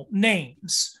 personal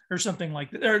names or something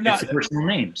like that. Or not personal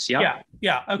names. Okay.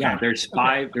 Yeah. There's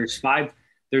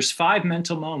five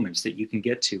mental moments that you can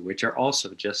get to, which are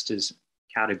also just as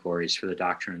categories for the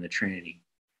doctrine of the Trinity: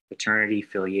 paternity,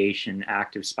 filiation,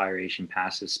 active spiration,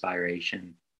 passive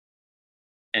spiration,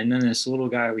 and then this little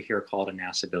guy over here called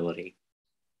innascibility,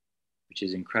 which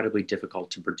is incredibly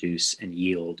difficult to produce and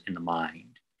yield in the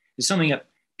mind. It's something that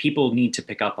people need to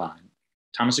pick up on.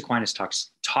 Thomas Aquinas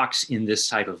talks in this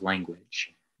type of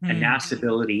language.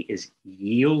 Innascibility is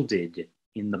yielded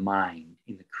in the mind,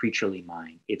 in the creaturely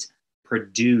mind. It's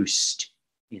produced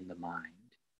in the mind.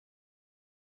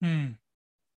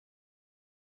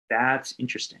 That's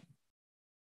interesting.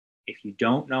 If you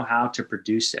don't know how to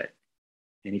produce it,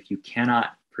 and if you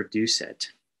cannot produce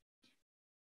it,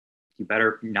 you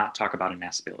better not talk about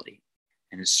innascibility.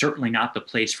 And it's certainly not the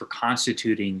place for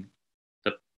constituting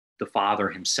the Father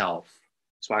himself.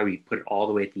 That's why we put it all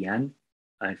the way at the end.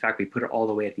 In fact, we put it all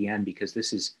the way at the end because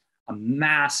this is a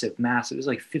massive, it's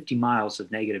like 50 miles of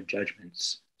negative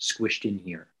judgments squished in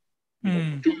here.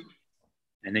 And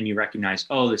then you recognize,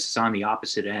 this is on the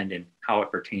opposite end and how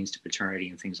it pertains to paternity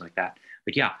and things like that.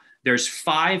 But yeah, there's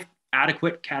 5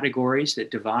 adequate categories that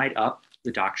divide up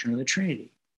the doctrine of the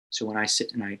Trinity. So when I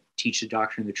sit and I teach the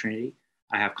doctrine of the Trinity,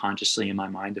 I have consciously in my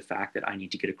mind the fact that I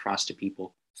need to get across to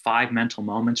people 5 mental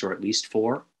moments, or at least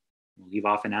 4. We'll leave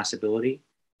off innascibility.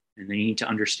 And they need to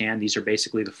understand these are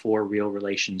basically the 4 real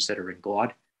relations that are in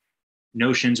God.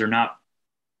 Notions are not,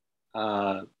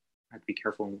 I have to be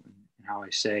careful in how I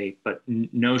say, but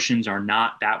notions are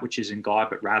not that which is in God,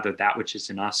 but rather that which is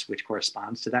in us, which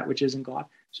corresponds to that which is in God.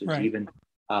 So there's even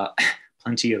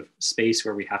plenty of space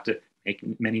where we have to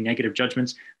make many negative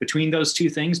judgments between those two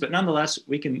things, but nonetheless,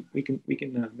 we can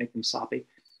make them sloppy.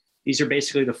 These are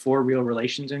basically the 4 real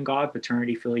relations in God: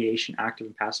 paternity, filiation, active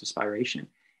and passive spiration.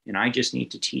 And I just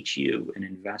need to teach you and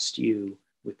invest you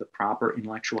with the proper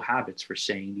intellectual habits for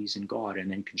saying these in God,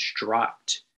 and then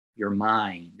construct your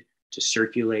mind to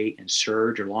circulate and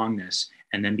surge along this,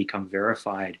 and then become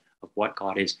verified of what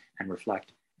God is and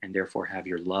reflect, and therefore have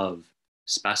your love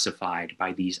specified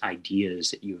by these ideas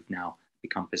that you have now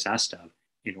become possessed of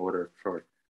in order for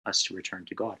us to return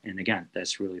to God. And again,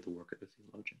 that's really the work of the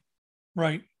theologian.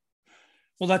 Right.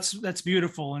 Well, that's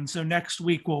beautiful. And so next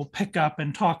week we'll pick up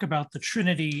and talk about the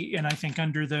Trinity, and I think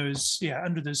under those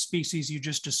species you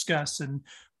just discussed, and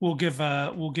we'll give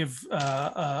the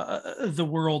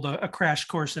world a crash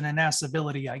course in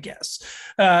inaccessibility, I guess.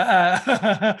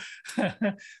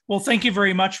 Well, thank you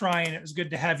very much, Ryan. It was good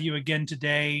to have you again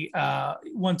today.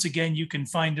 Once again, you can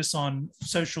find us on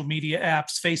social media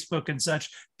apps, Facebook and such.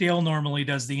 Dale normally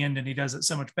does the end, and he does it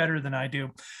so much better than I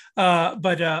do.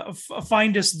 But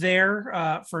find us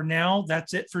there for now.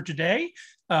 That's it for today.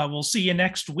 We'll see you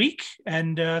next week.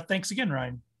 And thanks again,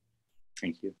 Ryan.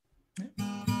 Thank you.